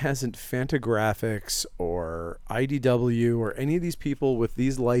 Why hasn't Fantagraphics or IDW or any of these people with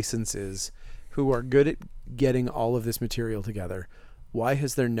these licenses who are good at getting all of this material together, why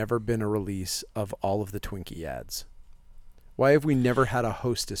has there never been a release of all of the Twinkie ads? Why have we never had a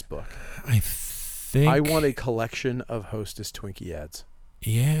Hostess book? I want a collection of Hostess Twinkie ads.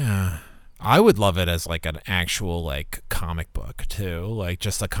 Yeah. I would love it as like an actual like comic book too, like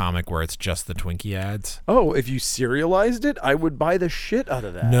just a comic where it's just the Twinkie ads. Oh, if you serialized it, I would buy the shit out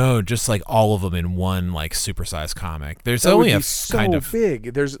of that. No, just like all of them in one like supersized comic. There's That only would a be so kind of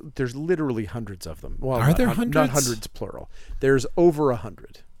big. There's literally hundreds of them. Well, Are there not hundreds? hundreds plural. There's over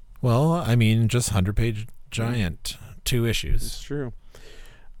 100. Well, I mean, just 100-page giant, 2 issues. It's true.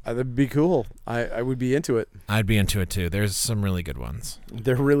 That'd be cool. I would be into it. I'd be into it too. There's some really good ones.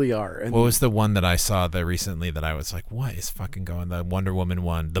 There really are. And What was the one that I saw that recently that I was like, what is fucking going? The Wonder Woman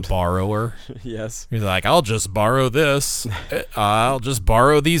one, The Borrower. yes. He's like, I'll just borrow this. I'll just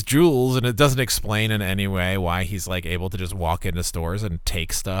borrow these jewels, and it doesn't explain in any way why he's like able to just walk into stores and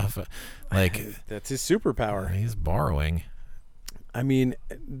take stuff. Like That's his superpower. he's borrowing. I mean,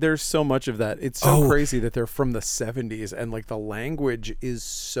 there's so much of that. It's so crazy that they're from the 70s and like the language is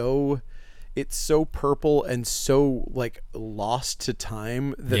it's so purple and so like lost to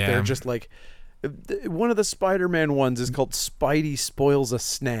time that they're just like One of the Spider-Man ones is called Spidey Spoils a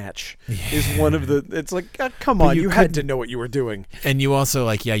Snatch. Is one of the. It's like, come on, you had to know what you were doing. And you also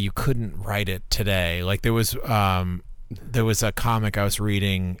you couldn't write it today. Like there was a comic I was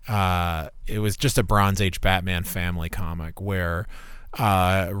reading. It was just a Bronze Age Batman family comic where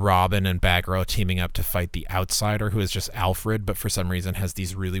Robin and Batgirl teaming up to fight the Outsider, who is just Alfred, but for some reason has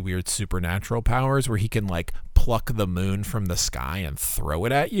these really weird supernatural powers where he can pluck the moon from the sky and throw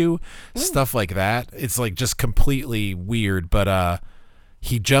it at you. Stuff like that. It's just completely weird, but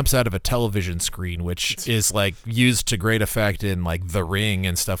he jumps out of a television screen, which is used to great effect in The Ring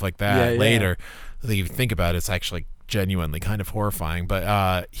and stuff like that later. You think about it, it's actually genuinely kind of horrifying,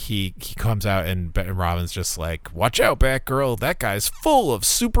 but he comes out and Robin's just watch out, Batgirl, that guy's full of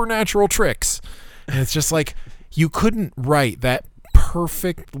supernatural tricks. And it's just you couldn't write that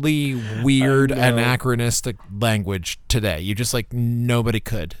perfectly weird anachronistic language today. You just nobody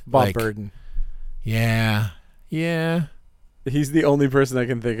could. Bob Burden. Yeah He's the only person I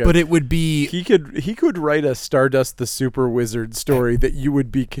can think of. But it would be he could write a Stardust the Super Wizard story that you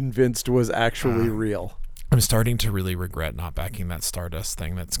would be convinced was actually real. I'm starting to really regret not backing that Stardust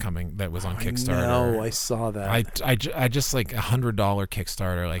thing that's coming. That was on Kickstarter. No, I saw that. I just $100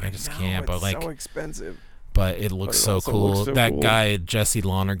 Kickstarter. I just can't. But so expensive. But it looks so cool. That guy Jesse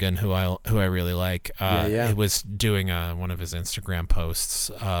Lonergan, who I really like, he was doing one of his Instagram posts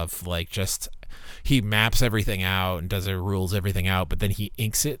of just he maps everything out and rules everything out, but then he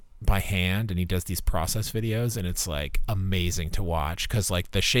inks it by hand and he does these process videos, and it's amazing to watch because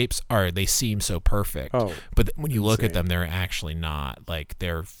the shapes they seem so perfect, but when you look at them, they're actually not.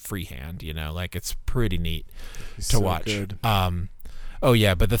 They're freehand, it's pretty neat to watch. Good.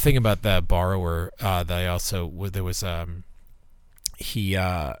 But the thing about the borrower that I also there was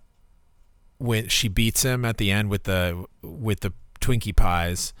when she beats him at the end with the Twinkie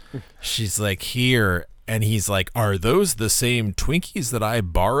pies, she's here. And he's are those the same Twinkies that I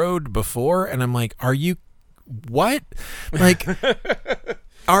borrowed before? And I'm are you, what?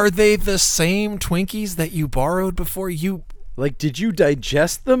 Are they the same Twinkies that you borrowed before? Did you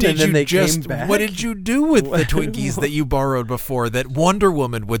digest them and then they came back? What did you do with the Twinkies that you borrowed before that Wonder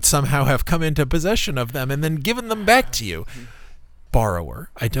Woman would somehow have come into possession of them and then given them back to you? Borrower.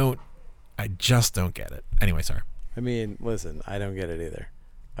 I just don't get it. Anyway, sorry. I mean, listen, I don't get it either.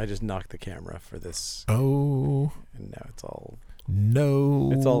 I just knocked the camera for this. Oh. And now it's all...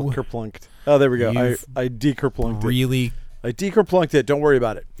 No. It's all kerplunked. Oh, there we go. I dekerplunked it. I dekerplunked it. Don't worry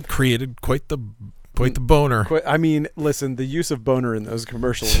about it. Created quite the boner. I mean, listen, the use of boner in those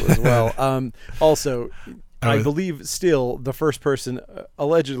commercials as well. Also, I believe still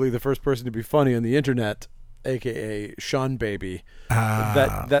allegedly the first person to be funny on the internet, a.k.a. Sean Baby.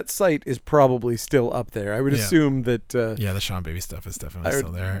 That site is probably still up there. I would assume that... the Sean Baby stuff is definitely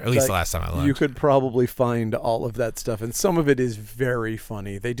still there. At least the last time I looked. You could probably find all of that stuff, and some of it is very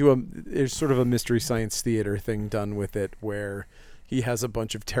funny. There's sort of a Mystery Science Theater thing done with it where he has a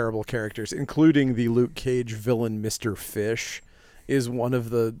bunch of terrible characters, including the Luke Cage villain Mr. Fish is one of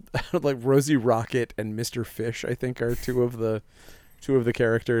the... Rosie Rocket and Mr. Fish, I think, are two of the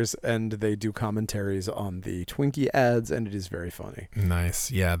characters, and they do commentaries on the Twinkie ads, and it is very funny.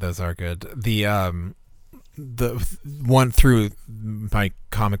 Nice. Yeah, those are good. The one through my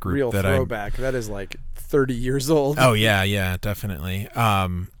comic group real throwback. That is 30 years old. Oh yeah, definitely.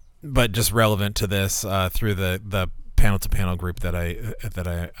 But just relevant to this through the panel to panel group that I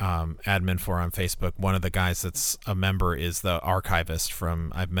admin for on Facebook. One of the guys that's a member is the archivist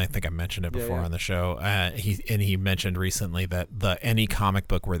from, I think I mentioned it before on the show. He mentioned recently that any comic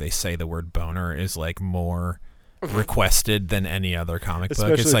book where they say the word boner is more requested than any other comic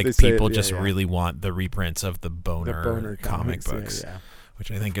book. It's people just really want the reprints of the boner comic books, which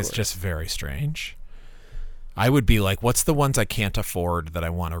I think is just very strange. I would be what's the ones I can't afford that I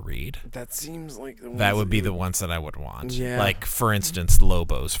want to read? That seems like the ones that would be the ones that I would want. Yeah. For instance,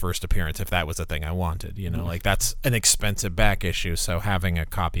 Lobo's first appearance, if that was a thing I wanted. That's an expensive back issue, so having a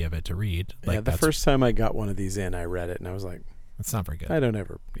copy of it to read. The first time I got one of these in, I read it, and I was like, it's not very good. I don't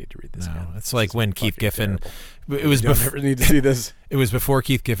ever need to read this again. It's when Keith Giffen... It was before need to see this. It was before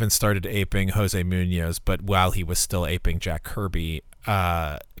Keith Giffen started aping Jose Munoz, but while he was still aping Jack Kirby,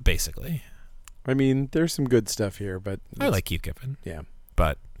 basically... I mean, there's some good stuff here, but... I like Keith Giffen. Yeah.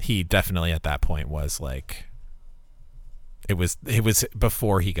 But he definitely at that point was It was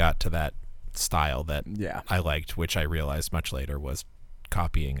before he got to that style that I liked, which I realized much later was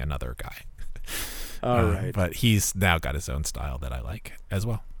copying another guy. All right. But he's now got his own style that I like as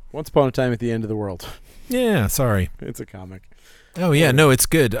well. Once Upon a Time at the End of the World. Yeah, sorry. It's a comic. Oh, yeah. No, it's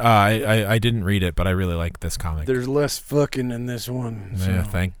good. I didn't read it, but I really like this comic. There's less fucking in this one. So. Yeah,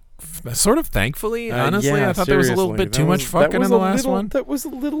 thank sort of thankfully, honestly. Yeah, I thought there was a little seriously. bit too much fucking in the last one. That was a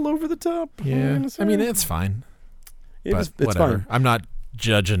little over the top. Yeah. I mean, it's fine. It's whatever. Fine. I'm not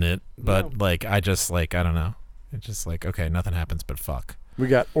judging it, but like, I just like, I don't know. It's just like, okay, nothing happens but fuck. We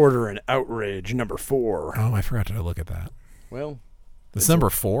got Order and Outrage number 4. Oh, I forgot to look at that. Well, This number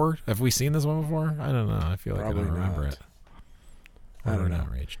 4? Have we seen this one before? I don't know. I feel like I don't remember it. I don't know.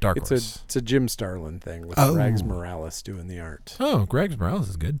 Outrage. Dark Horse. It's a Jim Starlin thing with Rags Morales doing the art. Oh, Greg Morales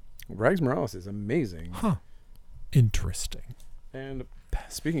is good. Rags Morales is amazing. Huh. Interesting. And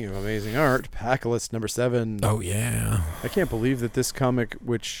speaking of amazing art, Packalist number 7. Oh, yeah. I can't believe that this comic,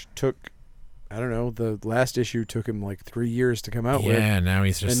 which took, I don't know, the last issue took him like 3 years to come out with. Yeah, now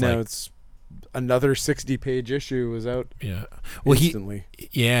he's just and like... now it's another 60-page issue is out instantly.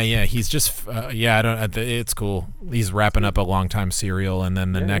 He's just... I don't... It's cool. He's wrapping up a long-time serial, and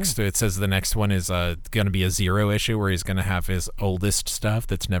then it says the next one is going to be a 0 issue where he's going to have his oldest stuff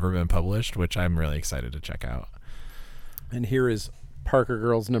that's never been published, which I'm really excited to check out. And here is Parker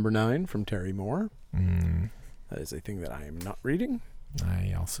Girls number 9 from Terry Moore. That is a thing that I am not reading.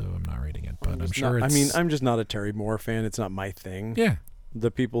 I also am not reading it, but I'm sure it's... I'm just not a Terry Moore fan. It's not my thing. Yeah. The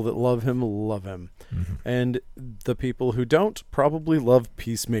people that love him, love him. Mm-hmm. And the people who don't probably love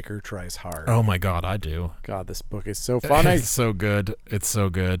Peacemaker Tries Hard. Oh my God, I do. God, this book is so funny. It's so good. It's so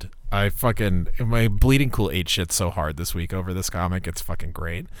good. My Bleeding Cool ate shit so hard this week over this comic. It's fucking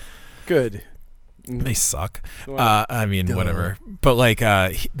great. Good. They suck. Well, I mean, whatever. But like,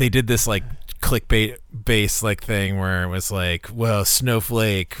 they did this like clickbait base like thing where it was like, well,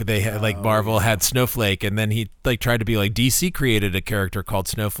 Snowflake. They had like Marvel had Snowflake, and then he like tried to be like DC created a character called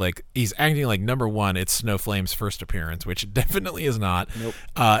Snowflake. He's acting like number 1, it's Snowflame's first appearance, which it definitely is not. Nope.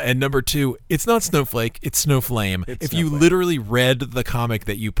 And number 2, it's not Snowflake, it's Snowflame. If you literally read the comic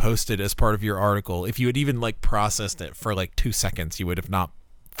that you posted as part of your article, if you had even like processed it for like 2 seconds, you would have not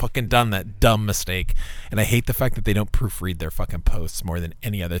fucking done that dumb mistake. And I hate the fact that they don't proofread their fucking posts more than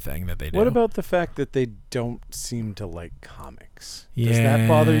any other thing that they do. What about the fact that they don't seem to like comics? Yeah. Does that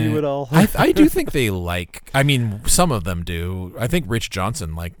bother you at all? I do think they like, I mean, some of them do. I think Rich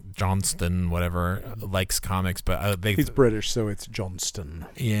Johnson, like Johnston, whatever, likes comics, but he's British, so it's Johnston.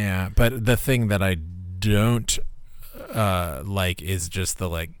 Yeah, but the thing that I don't like is just the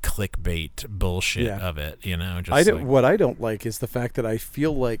like clickbait bullshit of it, you know. Just what I don't like is the fact that I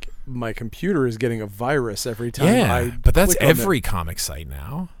feel like my computer is getting a virus every time I but that's click on every comic site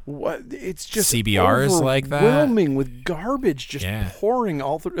now. What it's just CBR is like that, overwhelming with garbage just pouring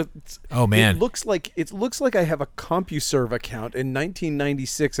all through. Oh man, it looks like I have a CompuServe account in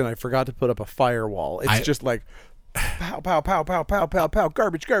 1996 and I forgot to put up a firewall. It's just like pow, pow, pow, pow, pow, pow, pow,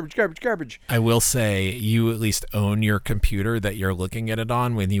 garbage, garbage, garbage, garbage. I will say you at least own your computer that you're looking at it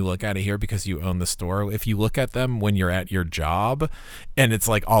on when you look at it here because you own the store. If you look at them when you're at your job and it's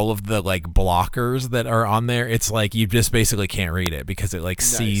like all of the like blockers that are on there, it's like you just basically can't read it because it like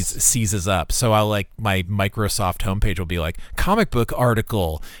seizes up. So I'll like my Microsoft homepage will be like comic book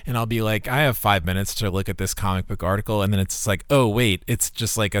article and I'll be like, I have 5 minutes to look at this comic book article, and then it's like, oh wait, it's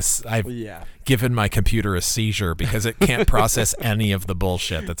just like I've given my computer a seizure because it can't process any of the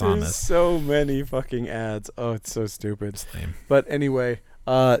bullshit that's on this. So many fucking ads. Oh, it's so stupid. But anyway,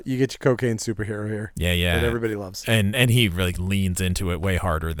 you get your cocaine superhero here. Yeah. That everybody loves. And he really leans into it way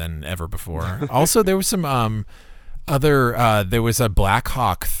harder than ever before. Also, there was some there was a Black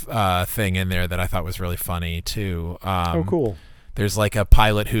Hawk thing in there that I thought was really funny too. Oh, cool. There's like a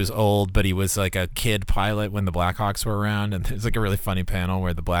pilot who's old, but he was like a kid pilot when the Blackhawks were around. And there's like a really funny panel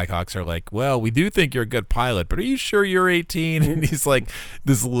where the Blackhawks are like, well, we do think you're a good pilot, but are you sure you're 18? And he's like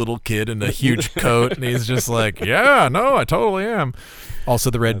this little kid in a huge coat. And he's just like, yeah, no, I totally am. Also,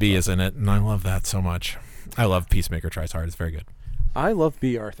 the Red Bee is in it. And I love that so much. I love Peacemaker Tries Hard. It's very good. I love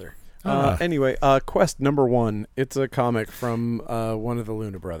B. Arthur. Anyway, Quest number 1. It's a comic from one of the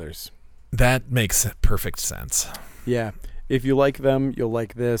Luna brothers. That makes perfect sense. Yeah. If you like them, you'll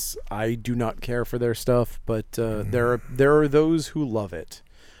like this. I do not care for their stuff, but there are those who love it.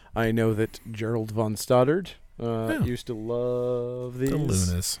 I know that Gerald von Stoddard used to love these. The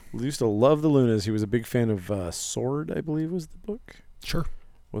Lunas. Used to love the Lunas. He was a big fan of Sword, I believe was the book. Sure.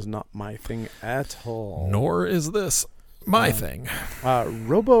 Was not my thing at all. Nor is this my thing.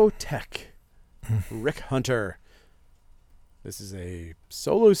 Robotech. Rick Hunter. This is a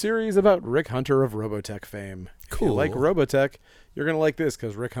solo series about Rick Hunter of Robotech fame. Cool. If you like Robotech, you're going to like this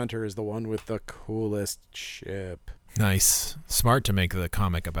because Rick Hunter is the one with the coolest ship. Nice. Smart to make the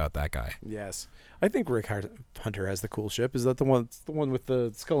comic about that guy. Yes. I think Rick Hunter has the cool ship. Is that the one? It's the one with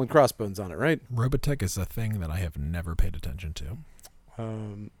the skull and crossbones on it, right? Robotech is a thing that I have never paid attention to.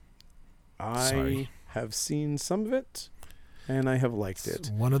 I have seen some of it. and I have liked it.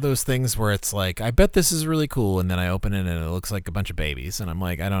 One of those things where it's like, I bet this is really cool, and then I open it and it looks like a bunch of babies, and I'm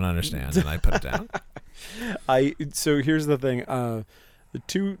like, I don't understand, and I put it down. So here's the thing. The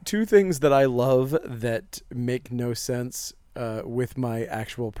two things that I love that make no sense with my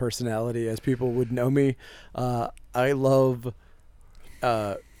actual personality, as people would know me. I love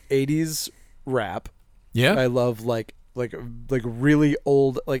 80s rap. Yeah. I love like really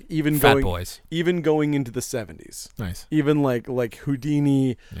old, like even Fat going Boys. even going into the 70s. Nice. Even like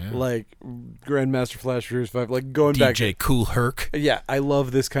Houdini, Yeah. like Grandmaster Flash Furious 5, like going back. DJ Kool Herc. Yeah, I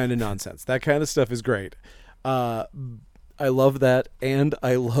love this kind of nonsense. That kind of stuff is great. I love that, and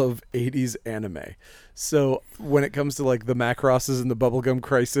I love 80s anime. So when it comes to like the Macrosses and the Bubblegum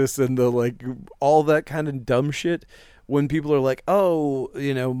Crisis and the like all that kind of dumb shit, when people are like, oh,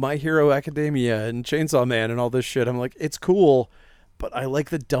 My Hero Academia and Chainsaw Man and all this shit, I'm like, it's cool, but I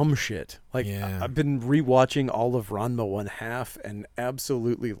like the dumb shit. Like, Yeah. I've been rewatching all of Ranma 1/2 and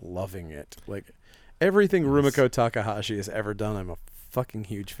absolutely loving it. Like, everything Rumiko Takahashi has ever done, I'm a fucking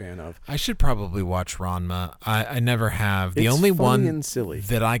huge fan of. I should probably watch Ranma. I never have. The It's only funny one and silly.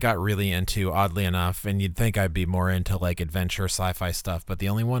 that I got really into, oddly enough, and you'd think I'd be more into like adventure sci-fi stuff, but the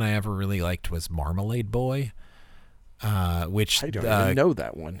only one I ever really liked was Marmalade Boy, which I don't even know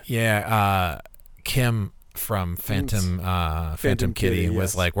that one. Yeah, Kim from Phantom Kitty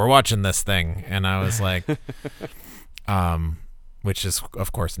was yes. like, "We're watching this thing," and I was like, which is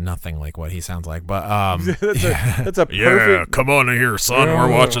of course nothing like what he sounds like, but that's a perfect. yeah, come on in here, son. Yeah,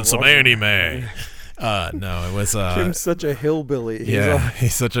 We're watching some watch- anime. No, it was Kim's such a hillbilly.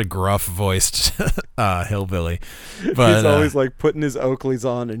 he's such a gruff voiced hillbilly, but he's always like putting his Oakleys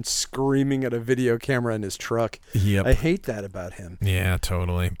on and screaming at a video camera in his truck. yep. I hate that about him. Yeah,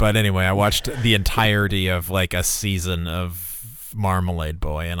 totally. But anyway, I watched the entirety of like a season of Marmalade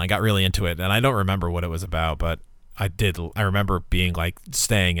Boy, and I got really into it. And I don't remember what it was about, but I remember being like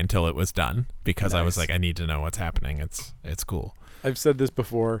staying until it was done because I was Nice. like, I need to know what's happening. It's cool. I've said this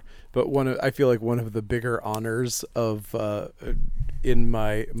before, but I feel like one of the bigger honors of in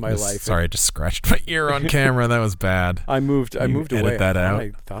my life. Sorry, I just scratched my ear on camera. That was bad. I moved edit away. that out?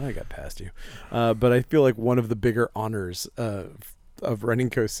 I thought I got past you, but I feel like one of the bigger honors of running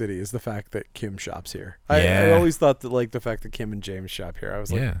Coast City is the fact that Kim shops here. I Yeah. always thought that like the fact that Kim and James shop here, I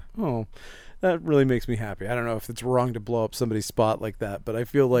was like, Yeah. oh, that really makes me happy. I don't know if it's wrong to blow up somebody's spot like that, but I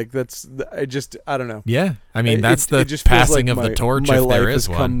feel like I don't know. Yeah, I mean that's It the just feels passing like of the my- torch my if there life is has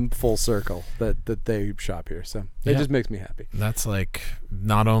one. come full circle that they shop here, so it Yeah. just makes me happy. That's like,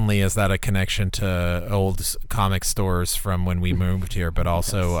 not only is that a connection to old comic stores from when we moved here, but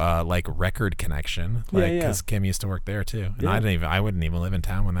also like record connection, Yeah, like yeah. because Kim used to work there too, and Yeah. I wouldn't even live in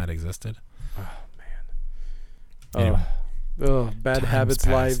town when that existed. Anyway. Bad Times Habits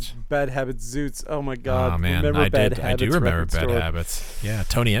passed. Bad Habits Zoots. Oh my God! Oh man, remember I Bad did. I Habits do remember record Bad store? Habits. Yeah,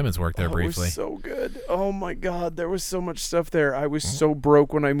 Tony Emmons worked there Oh, briefly. It was so good. Oh my God, there was so much stuff there. I was so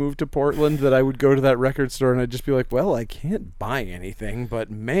broke when I moved to Portland that I would go to that record store and I'd just be like, well, I can't buy anything, but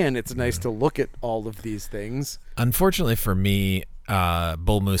man, it's nice to look at all of these things. Unfortunately for me,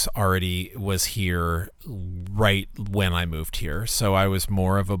 Bull Moose already was here right when I moved here, so I was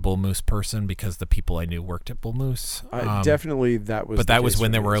more of a Bull Moose person because the people I knew worked at Bull Moose. Definitely that was. But the that was case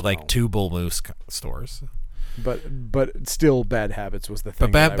when for there me were as like well. 2 Bull Moose stores. But still, Bad Habits was the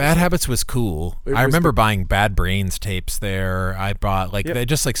thing. But that I Bad was- Habits was cool. It I was remember buying Bad Brains tapes there. I bought like Yep. they had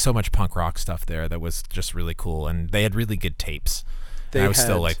just like so much punk rock stuff there that was just really cool, and they had really good tapes. And I was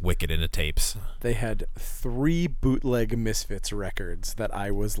still had- like wicked into tapes. They had 3 bootleg Misfits records that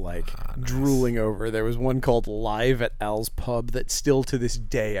I was like Nice. drooling over. There was one called Live at Al's Pub that still to this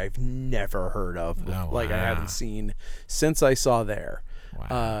day I've never heard of. Oh, like I wow. haven't seen since I saw there.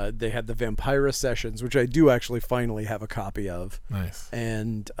 Wow. They had the Vampira Sessions, which I do actually finally have a copy of. Nice.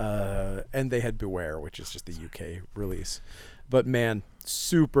 And they had Beware, which is just the UK release. But man,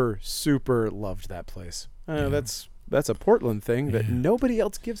 super loved that place. Yeah. That's a Portland thing that nobody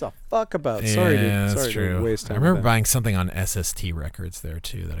else gives a fuck about. Sorry that's to true. waste time. I remember with buying something on SST Records there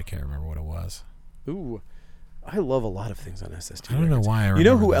too that I can't remember what it was. that. Ooh, I love a lot of things on SST. I don't know Records. why I You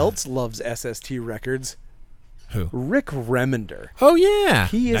know remember who that. else loves SST Records? Who? Rick Remender. Oh yeah,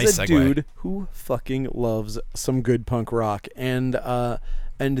 He is nice a segue. dude who fucking loves some good punk rock, and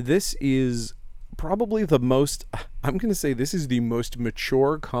this is probably the most. I'm gonna say this is the most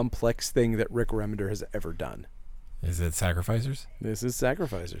mature, complex thing that Rick Remender has ever done. Is it Sacrificers? This is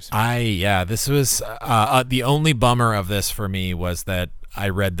Sacrificers. This was the only bummer of this for me was that I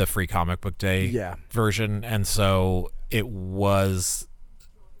read the Free Comic Book Day version, and so it was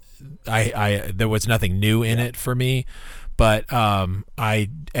there was nothing new in it for me. But I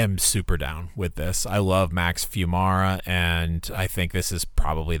am super down with this. I love Max Fiumara, and I think this is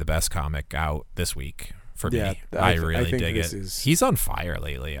probably the best comic out this week for me. I really dig it. He's on fire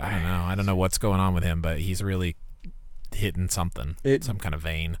lately. I don't know what's going on with him, but he's really hitting some kind of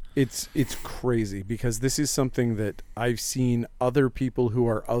vein. It's crazy because this is something that I've seen other people who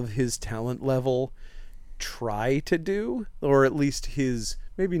are of his talent level try to do, or at least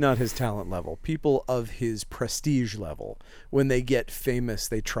maybe not his talent level, people of his prestige level. When they get famous,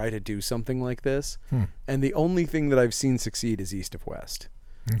 they try to do something like this. And the only thing that I've seen succeed is East of West.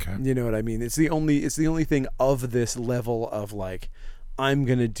 Okay. You know what I mean? It's the only thing of this level of like, I'm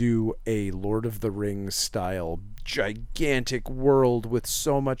going to do a Lord of the Rings style gigantic world with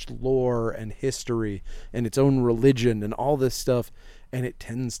so much lore and history and its own religion and all this stuff, and it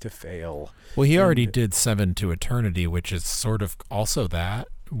tends to fail. Well, he already did Seven to Eternity, which is sort of also that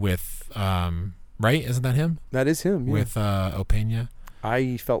with right? Isn't that him? That is him, yeah. With Opeña.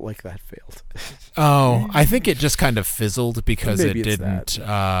 I felt like that failed. Oh, I think it just kind of fizzled because Maybe it didn't.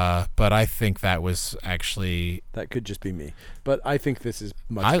 But I think that was actually... That could just be me. But I think this is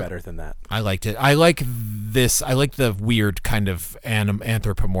much better than that. I liked it. I like this. I like the weird kind of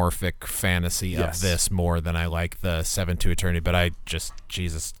anthropomorphic fantasy of this more than I like the Seven to Eternity. But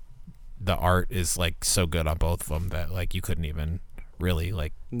Jesus, the art is like so good on both of them that like you couldn't even really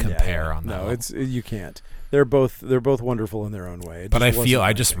like compare on that. No, you can't. They're both wonderful in their own way. But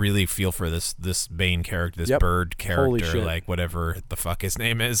I just really feel for this main character, this bird character, like whatever the fuck his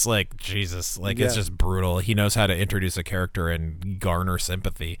name is, like Jesus, like it's just brutal. He knows how to introduce a character and garner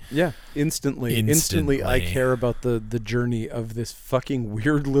sympathy. Yeah, instantly I care about the journey of this fucking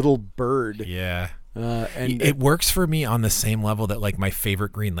weird little bird. Yeah. And it works for me on the same level that like my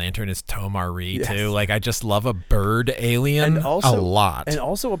favorite Green Lantern is Tomari too. Like I just love a bird alien a lot, and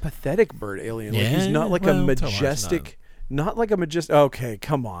also a pathetic bird alien. Like he's not like a majestic. Not like a majestic. Okay,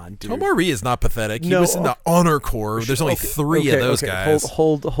 come on, dude. Tomari is not pathetic. He was in the Honor Corps. There's only three of those guys.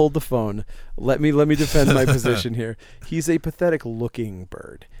 Hold the phone. Let me defend my position here. He's a pathetic looking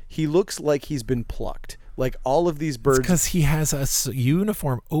bird. He looks like he's been plucked. Like all of these birds, because he has a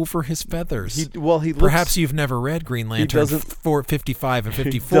uniform over his feathers. He looks, perhaps you've never read Green Lantern 55 and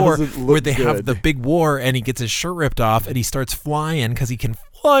 54, where they have the big war, and he gets his shirt ripped off, and he starts flying because he can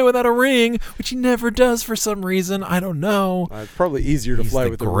fly without a ring, which he never does for some reason. I don't know. It's probably easier to fly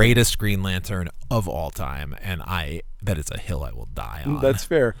with the greatest Green Lantern of all time, and that is a hill I will die on. That's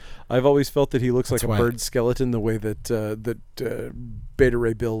fair. I've always felt that he looks like a bird skeleton, the way that Beta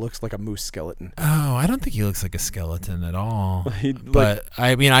Ray Bill looks like a moose skeleton. Oh, I don't think he looks like a skeleton at all. He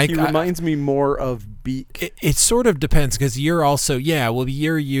reminds me more of Beak. It sort of depends, because you're also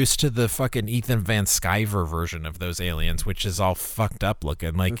you're used to the fucking Ethan Van Sciver version of those aliens, which is all fucked up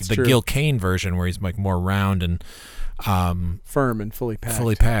looking, like That's the true. Gil Kane version, where he's like more round and firm and fully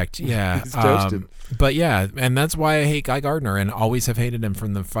packed. Yeah. He's toasted. But yeah, and that's why I hate Guy Gardner and always have hated him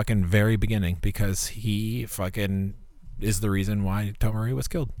from the fucking very beginning, because he fucking is the reason why Tomari was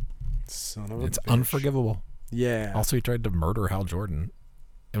killed. Son of a It's bitch. unforgivable. Yeah. Also, he tried to murder Hal Jordan.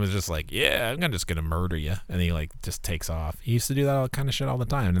 It was just like, I'm just gonna murder you, and he like just takes off. He used to do that all kind of shit all the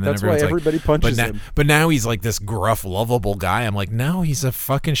time, and then that's why everybody punches him. But now he's like this gruff, lovable guy. I'm like, no, he's a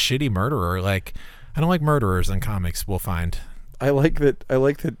fucking shitty murderer. Like, I don't like murderers in comics. We'll find. I like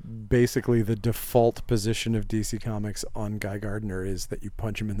that basically the default position of DC Comics on Guy Gardner is that you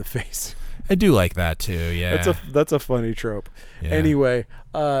punch him in the face. I do like that too, yeah. That's a funny trope. Yeah. Anyway,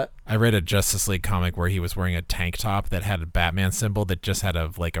 I read a Justice League comic where he was wearing a tank top that had a Batman symbol that just had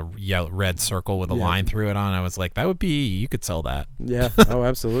a red circle with a line through it on. I was like, you could sell that. Yeah. Oh,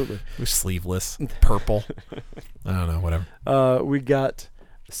 absolutely. It was sleeveless, purple. I don't know, whatever. We got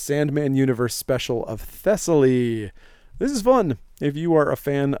Sandman Universe special of Thessaly. This is fun. If you are a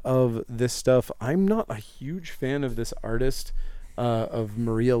fan of this stuff, I'm not a huge fan of this artist, of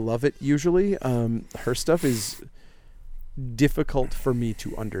Maria Lovett usually. Her stuff is difficult for me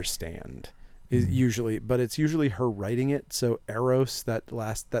to understand, but it's usually her writing it. So Eros, that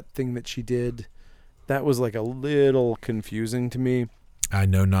thing that she did, that was like a little confusing to me. I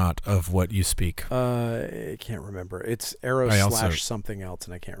know not of what you speak. I can't remember. It's Eros / something else,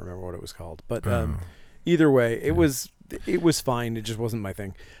 and I can't remember what it was called. But either way, it was fine. It just wasn't my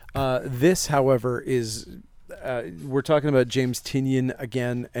thing. This, however, is we're talking about James Tynion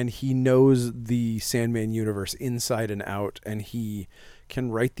again, and he knows the Sandman universe inside and out, and he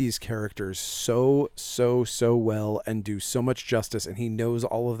can write these characters so well and do so much justice, and he knows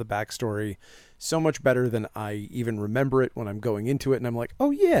all of the backstory so much better than I even remember it when I'm going into it, and I'm like,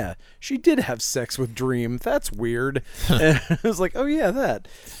 oh yeah, she did have sex with Dream. That's weird. And I was like, oh yeah, that.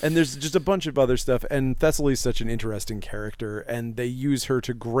 And there's just a bunch of other stuff, and Thessaly's such an interesting character, and they use her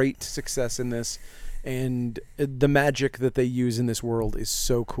to great success in this, and the magic that they use in this world is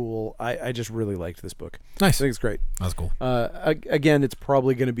so cool. I just really liked this book. Nice. I think it's great. That's cool. Again, it's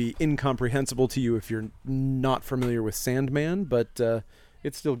probably going to be incomprehensible to you if you're not familiar with Sandman, but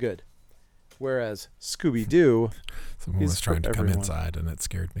it's still good. Whereas Scooby-Doo Someone is was trying for to come everyone. inside, and it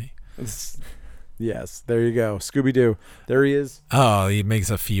scared me. Yes, there you go. Scooby-Doo. There he is. Oh, he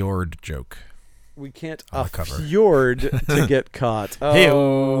makes a fjord joke. We can't On the cover. afford to get caught.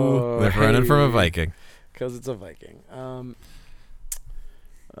 Hey-o. They're running from a Viking. Because it's a Viking.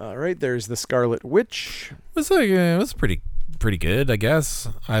 All right, there's the Scarlet Witch. It was pretty good, I guess.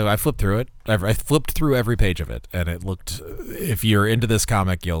 I flipped through it. I flipped through every page of it, and it looked. If you're into this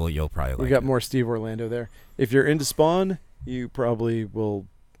comic, you'll probably like it. We got more Steve Orlando there. If you're into Spawn, you probably will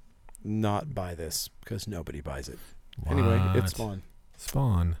not buy this because nobody buys it. Anyway, it's Spawn.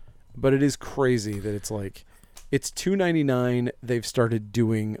 Spawn. But it is crazy that it's like, it's $2.99. They've started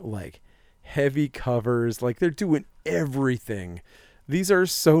doing like heavy covers. Like they're doing everything. These are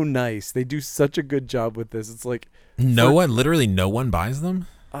so nice. They do such a good job with this. It's like Literally no one buys them.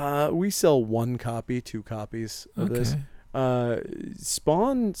 we sell 1 copy, 2 copies of this.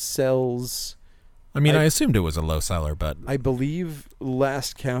 Spawn sells. I mean, I assumed it was a low seller, but I believe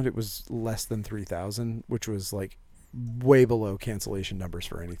last count it was less than 3,000, which was like way below cancellation numbers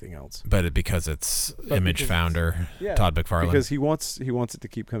for anything else. But because it's Image founder Todd McFarlane, because he wants it to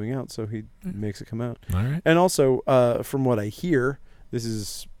keep coming out, so he makes it come out. All right. And also, from what I hear, this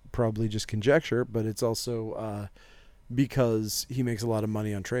is probably just conjecture, but it's also because he makes a lot of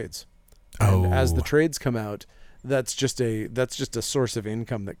money on trades. And as the trades come out, that's just a source of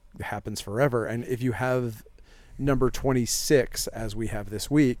income that happens forever. And if you have number 26, as we have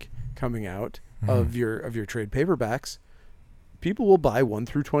this week, coming out of your trade paperbacks, people will buy 1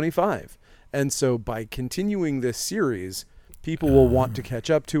 through 25. And so by continuing this series, people will want to catch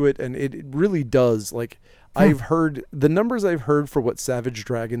up to it. And it really does. Like, I've heard the numbers I've heard for what Savage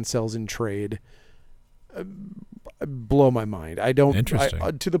Dragon sells in trade blow my mind.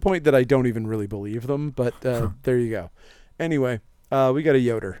 To the point that I don't even really believe them, but there you go. Anyway, we got a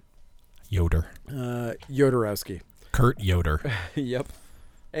Yoder. Yoderowski. Kurt Yoder. Yep.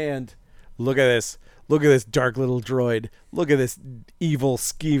 And look at this. Look at this dark little droid. Look at this evil,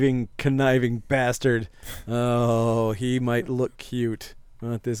 scheming, conniving bastard. Oh, he might look cute.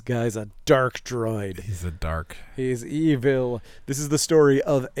 But this guy's a dark droid. He's evil. This is the story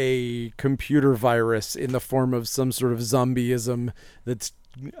of a computer virus in the form of some sort of zombieism that's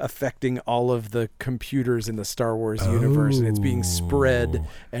affecting all of the computers in the Star Wars universe, and it's being spread,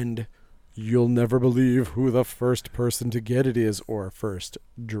 and you'll never believe who the first person to get it is, or first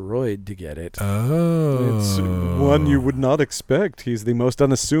droid to get it. It's one you would not expect. He's the most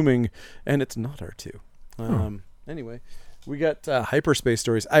unassuming, and it's not R2. Anyway, we got Hyperspace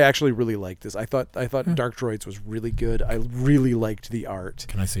Stories. I actually really liked this. I thought Dark Droids was really good. I really liked the art.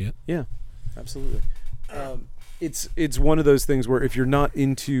 Can I see it? Yeah, absolutely. It's one of those things where if you're not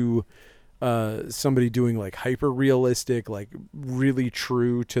into somebody doing like hyper realistic, like really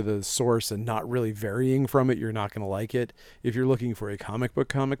true to the source and not really varying from it, you're not going to like it. If you're looking for a comic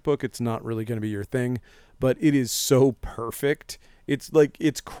book, it's not really going to be your thing, but it is so perfect.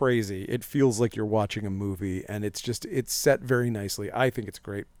 It's crazy. It feels like you're watching a movie, and it's set very nicely. I think it's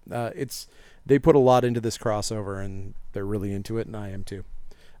great. They put a lot into this crossover, and they're really into it, and I am too.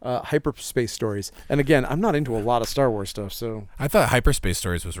 Hyperspace Stories. And again, I'm not into a lot of Star Wars stuff, so I thought Hyperspace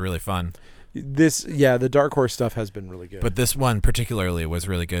Stories was really fun. The Dark Horse stuff has been really good. But this one particularly was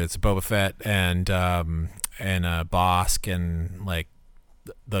really good. It's Boba Fett and Bosk and like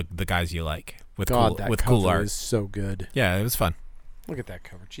the guys you like with cool art. Is so good. Yeah, it was fun. Look at that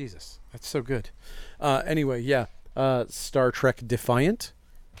cover. Jesus, that's so good. Anyway, Star Trek Defiant.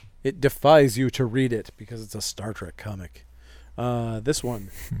 It defies you to read it because it's a Star Trek comic. This one,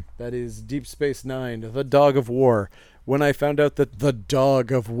 that is Deep Space Nine, The Dog of War. When I found out that the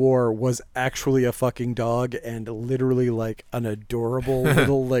Dog of War was actually a fucking dog and literally like an adorable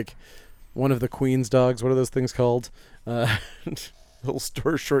little, like one of the Queen's dogs. What are those things called? Little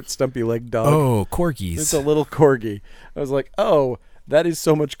short, stumpy leg dog. Oh, corgis. It's a little corgi. I was like, oh, that is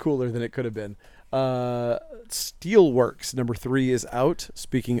so much cooler than it could have been. Steelworks number 3 is out.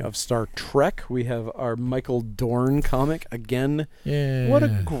 Speaking of Star Trek, we have our Michael Dorn comic again. Yeah. What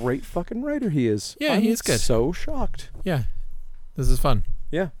a great fucking writer he is. Yeah, he is good. So shocked. Yeah. This is fun.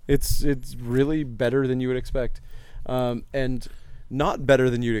 Yeah, it's really better than you would expect, and not better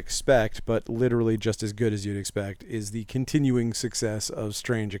than you'd expect, but literally just as good as you'd expect is the continuing success of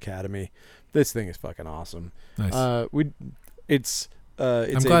Strange Academy. This thing is fucking awesome. Nice. I'm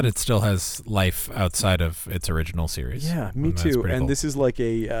glad it still has life outside of its original series. Yeah, me too. And this is like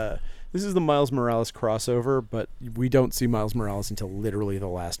this is the Miles Morales crossover, but we don't see Miles Morales until literally the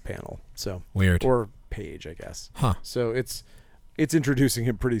last panel. So weird. Or page, I guess. Huh. So it's introducing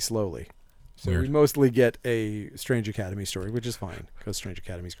him pretty slowly. So Weird. we mostly get a Strange Academy story, which is fine because Strange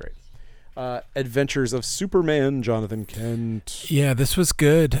Academy's great. Adventures of Superman, Jonathan Kent. Yeah, this was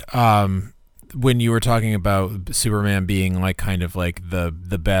good. When you were talking about Superman being like kind of like the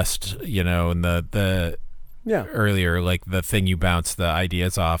best, and the earlier, like the thing you bounce the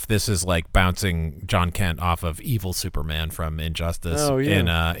ideas off. This is like bouncing John Kent off of evil Superman from Injustice in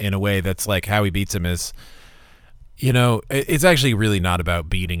a way that's like how he beats him is. It's actually really not about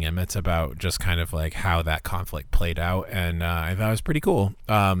beating him. It's about just kind of like how that conflict played out. And I thought it was pretty cool.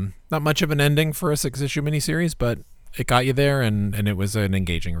 Not much of an ending for a 6-issue miniseries, but it got you there and it was an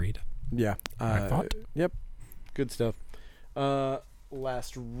engaging read. Yeah. I thought. Yep. Good stuff.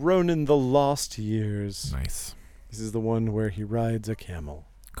 Last Ronin, The Lost Years. Nice. This is the one where he rides a camel.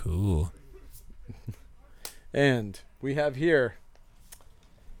 Cool. And we have here,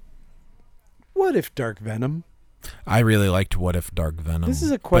 What If Dark Venom? I really liked What If Dark Venom. This is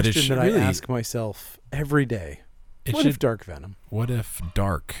a question that I ask myself every day. What if Dark Venom? What if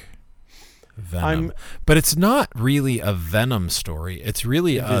Dark Venom? But it's not really a Venom story. It's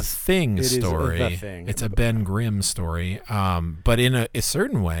really a Thing story. It's a Ben Grimm story. But in a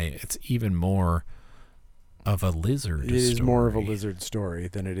certain way, it's even more of a lizard story. It is more of a lizard story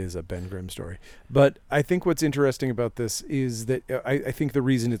than it is a Ben Grimm story. But I think what's interesting about this is that I think the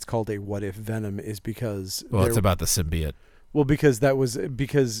reason it's called a What If Venom is because... Well, it's about the symbiote. Well, because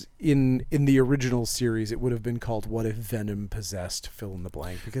in the original series it would have been called What If Venom Possessed fill in the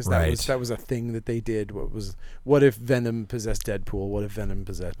blank, because that was a thing that they did. What if Venom possessed Deadpool? What if Venom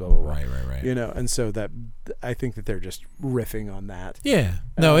possessed blah blah blah? Right. And so that I think that they're just riffing on that. Yeah.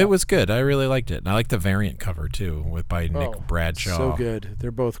 No, it was good. I really liked it. And I liked the variant cover too by Nick Bradshaw. So good.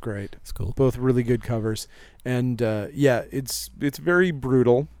 They're both great. It's cool. Both really good covers. And it's very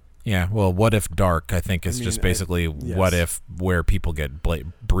brutal. Yeah, well, What If Dark, I think, is just basically what if where people get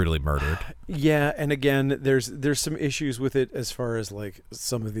brutally murdered. Yeah, and again, there's some issues with it as far as like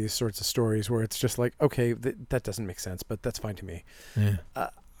some of these sorts of stories where it's just like, okay, that doesn't make sense, but that's fine to me. Yeah.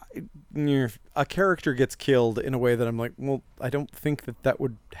 A character gets killed in a way that I'm like, well, I don't think that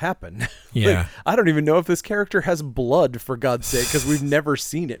would happen. Yeah. I don't even know if this character has blood, for God's sake, because we've never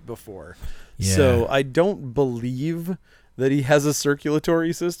seen it before. Yeah. So I don't believe that he has a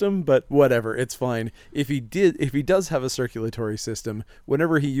circulatory system, but whatever, it's fine. If he does have a circulatory system,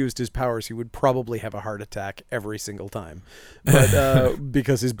 whenever he used his powers, he would probably have a heart attack every single time, but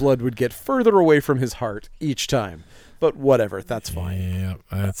because his blood would get further away from his heart each time. But whatever, that's fine. Yeah,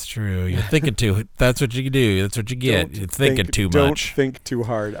 that's true. You're thinking too. That's what you do. That's what you get. You're thinking too much. Don't think too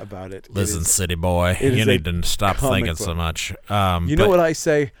hard about it. Listen, city boy, you need to stop thinking so much. You know what I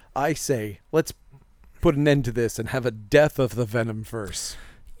say? I say, let's put an end to this and have a death of the Venomverse.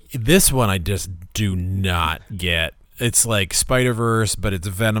 This one I just do not get. It's like Spider-Verse, but it's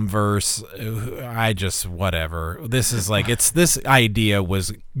Venomverse. Whatever. This is like, this idea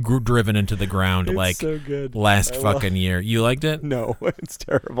was driven into the ground like so good. Last fucking year. You liked it? No, it's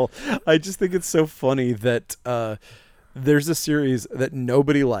terrible. I just think it's so funny that there's a series that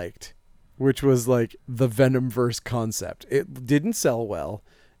nobody liked, which was like the Venomverse concept. It didn't sell well.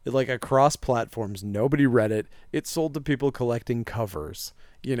 Like across platforms, nobody read it. It sold to people collecting covers,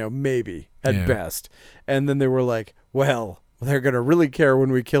 maybe at best. And then they were like, well, they're going to really care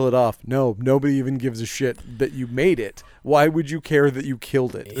when we kill it off. No, nobody even gives a shit that you made it. Why would you care that you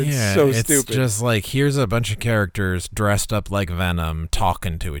killed it? It's so stupid. It's just like, here's a bunch of characters dressed up like Venom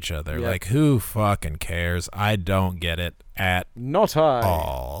talking to each other. Yep. Like, who fucking cares? I don't get it at Not I.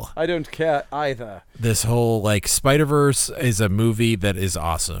 all. I don't care either. This whole, like, Spider-Verse is a movie that is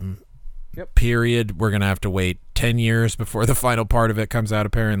awesome. Yep. Period. We're going to have to wait 10 years before the final part of it comes out,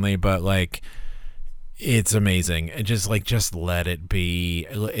 apparently. But, like, it's amazing. And just let it be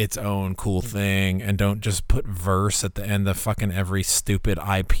its own cool thing, and don't just put verse at the end of fucking every stupid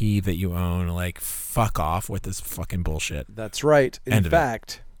IP that you own. Like, fuck off with this fucking bullshit. That's right. In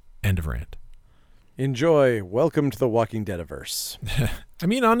fact, end of rant. Enjoy. Welcome to the Walking Dead-averse. I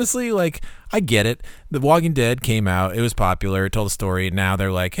mean, honestly, like, I get it. The Walking Dead came out. It was popular. It told a story. Now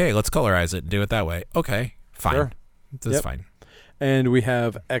they're like, hey, let's colorize it and do it that way. Okay, fine. Sure. That's fine. And we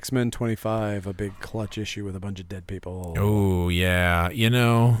have X-Men 25, a big clutch issue with a bunch of dead people. Oh, yeah.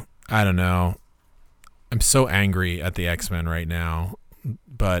 I don't know. I'm so angry at the X-Men right now.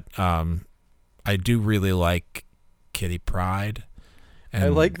 But I do really like Kitty Pryde. And I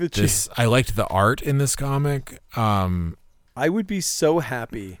like I liked the art in this comic. I would be so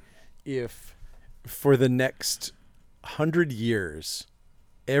happy if for the next 100 years,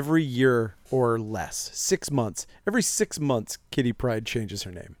 every year or less, 6 months, every 6 months, Kitty Pryde changes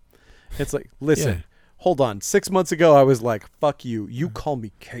her name. It's like, listen, hold on. 6 months ago, I was like, fuck you. You call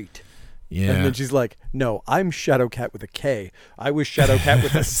me Kate. Yeah. And then she's like, no, I'm Shadowcat with a K. I was Shadowcat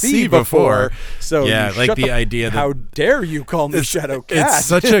with a C before. So yeah, like the idea that how dare you call me Shadowcat? It's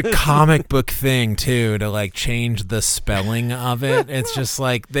such a comic book thing too to like change the spelling of it. It's just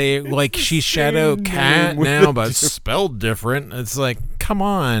like she's Shadowcat now, but spelled different. It's like, come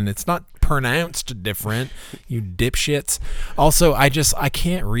on, it's not pronounced different, you dipshits. Also, I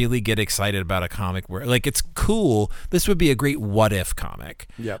can't really get excited about a comic where like it's cool. This would be a great what if comic.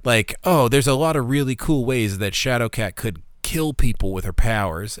 Yep. Like, oh, there's a lot of really cool ways that Shadowcat could kill people with her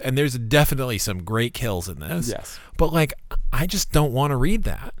powers, and there's definitely some great kills in this. Yes. But like, I just don't want to read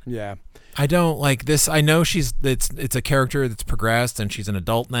that. Yeah. I don't like this. I know it's a character that's progressed and she's an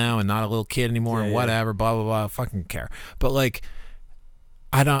adult now and not a little kid anymore and whatever, blah blah blah. Fucking care. But like,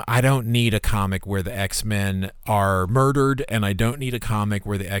 I don't need a comic where the X-Men are murdered, and I don't need a comic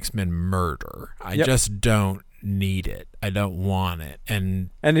where the X-Men murder. I just don't need it. I don't want it. And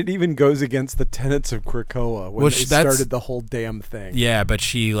it even goes against the tenets of Krakoa when they started the whole damn thing. Yeah, but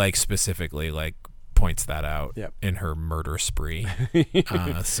she like specifically like points that out in her murder spree.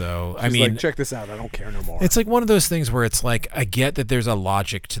 So She's I mean, like, check this out. I don't care no more. It's like one of those things where it's like, I get that there's a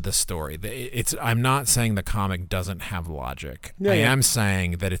logic to the story. I'm not saying the comic doesn't have logic. I am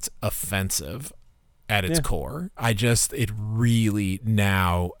saying that it's offensive at its core.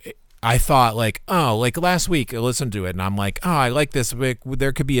 I thought like, oh, like last week I listened to it and I'm like, oh, I like this.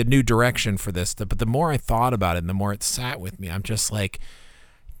 There could be a new direction for this. But the more I thought about it and the more it sat with me, I'm just like,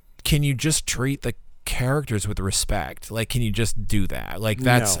 can you just treat the characters with respect? Like, can you just do that? Like,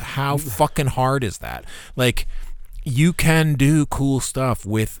 that's how fucking hard is that? Like, you can do cool stuff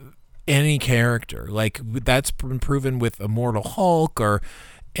with any character. Like, that's been proven with Immortal Hulk or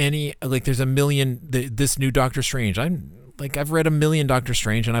any, like, there's a million, this new Doctor Strange. I've read a million Doctor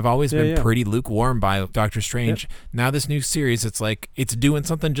Strange and I've always been pretty lukewarm by Doctor Strange. Now this new series, it's like, it's doing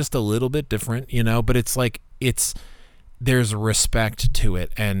something just a little bit different, but it's like, there's respect to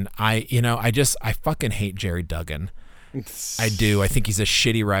it. And I fucking hate Jerry Duggan. I do. I think he's a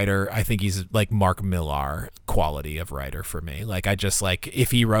shitty writer. I think he's like Mark Millar quality of writer for me. Like, I just like,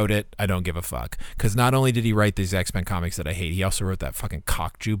 if he wrote it, I don't give a fuck. Because not only did he write these X-Men comics that I hate, he also wrote that fucking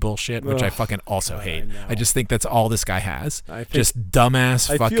cock-Jew bullshit, which I fucking also hate. I just think that's all this guy has. Just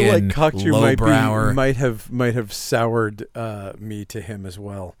dumbass fucking feel like cock-Jew lowbrower. might have soured me to him as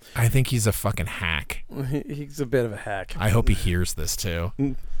well. I think he's a fucking hack. He's a bit of a hack. I hope he hears this too.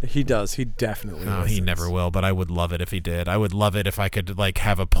 He does. He definitely does. He never will, but I would love it if he did. I would love it if I could like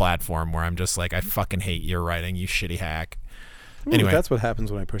have a platform where I'm just like, I fucking hate your writing, you shitty hack. Ooh, anyway, that's what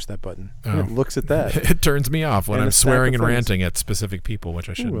happens when I push that button. It looks at that. It turns me off when I'm swearing and ranting at specific people, which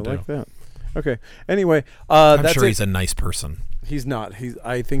I shouldn't do. I like that. Okay. Anyway, I'm sure he's a nice person. He's not.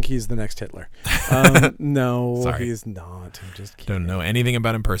 I think he's the next Hitler. No, Sorry. he's not. I'm just kidding. Don't know anything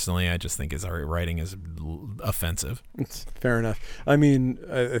about him personally. I just think his writing is offensive. It's fair enough. I mean,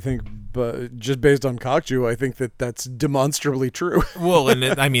 I think, but just based on Cockjew, I think that's demonstrably true. Well, and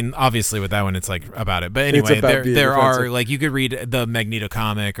I mean, obviously with that one, it's like about it. But anyway, there are like, you could read the Magneto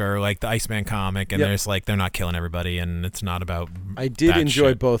comic or like the Iceman comic, and there's like, they're not killing everybody, and it's not about. I did enjoy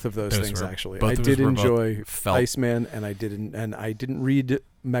shit. both of those things actually. I did enjoy Iceman, and I didn't read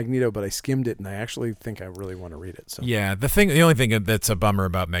Magneto, but I skimmed it, and I actually think I really want to read it. So yeah, the only thing that's a bummer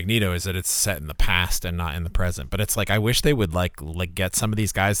about Magneto is that it's set in the past and not in the present. But it's like, I wish they would like get some of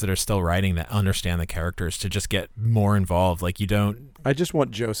these guys that are still writing that understand the characters to just get more involved. Like, you don't. I just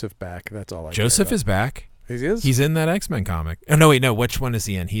want Joseph back. That's all I. Joseph is back. He is. He's in that X-Men comic. Oh no, wait, no. Which one is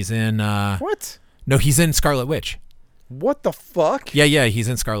he in? He's in. What? No, he's in Scarlet Witch. What the fuck? Yeah, he's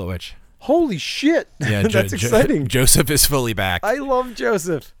in Scarlet Witch. Holy shit! Yeah, that's exciting. Joseph is fully back. I love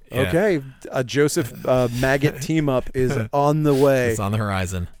Joseph. Yeah. Okay, Joseph Maggot team up is on the way. It's on the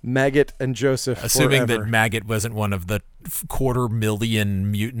horizon. Maggot and Joseph. Assuming forever. that Maggot wasn't one of the 250,000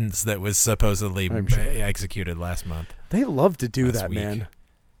 mutants that was supposedly executed last month. They love to do that, man.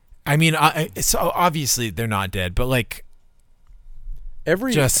 I mean, so obviously they're not dead, but like. It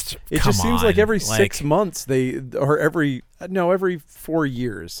just seems like every 6 months every 4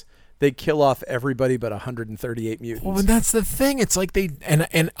 years they kill off everybody but 138 mutants. Well, and that's the thing. It's like they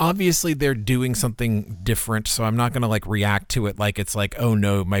and obviously they're doing something different, so I'm not going to like react to it like it's like, "Oh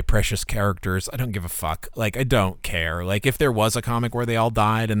no, my precious characters." I don't give a fuck. Like I don't care. Like if there was a comic where they all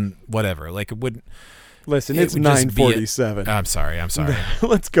died and whatever, like it wouldn't. Listen, it's 9:47. I'm sorry.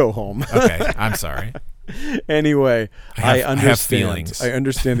 Let's go home. Okay, I'm sorry. Anyway, I understand. I have feelings. I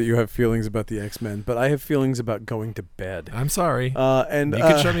understand that you have feelings about the X-Men, but I have feelings about going to bed. I'm sorry. And you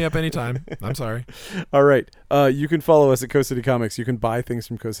can shut me up anytime. I'm sorry. All right. You can follow us at Coast City Comics. You can buy things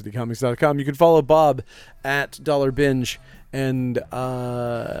from coastcitycomics.com. You can follow Bob at $binge. And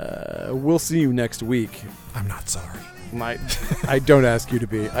we'll see you next week. I'm not sorry. I don't ask you to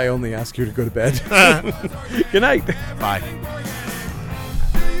be. I only ask you to go to bed. Good night. Bye.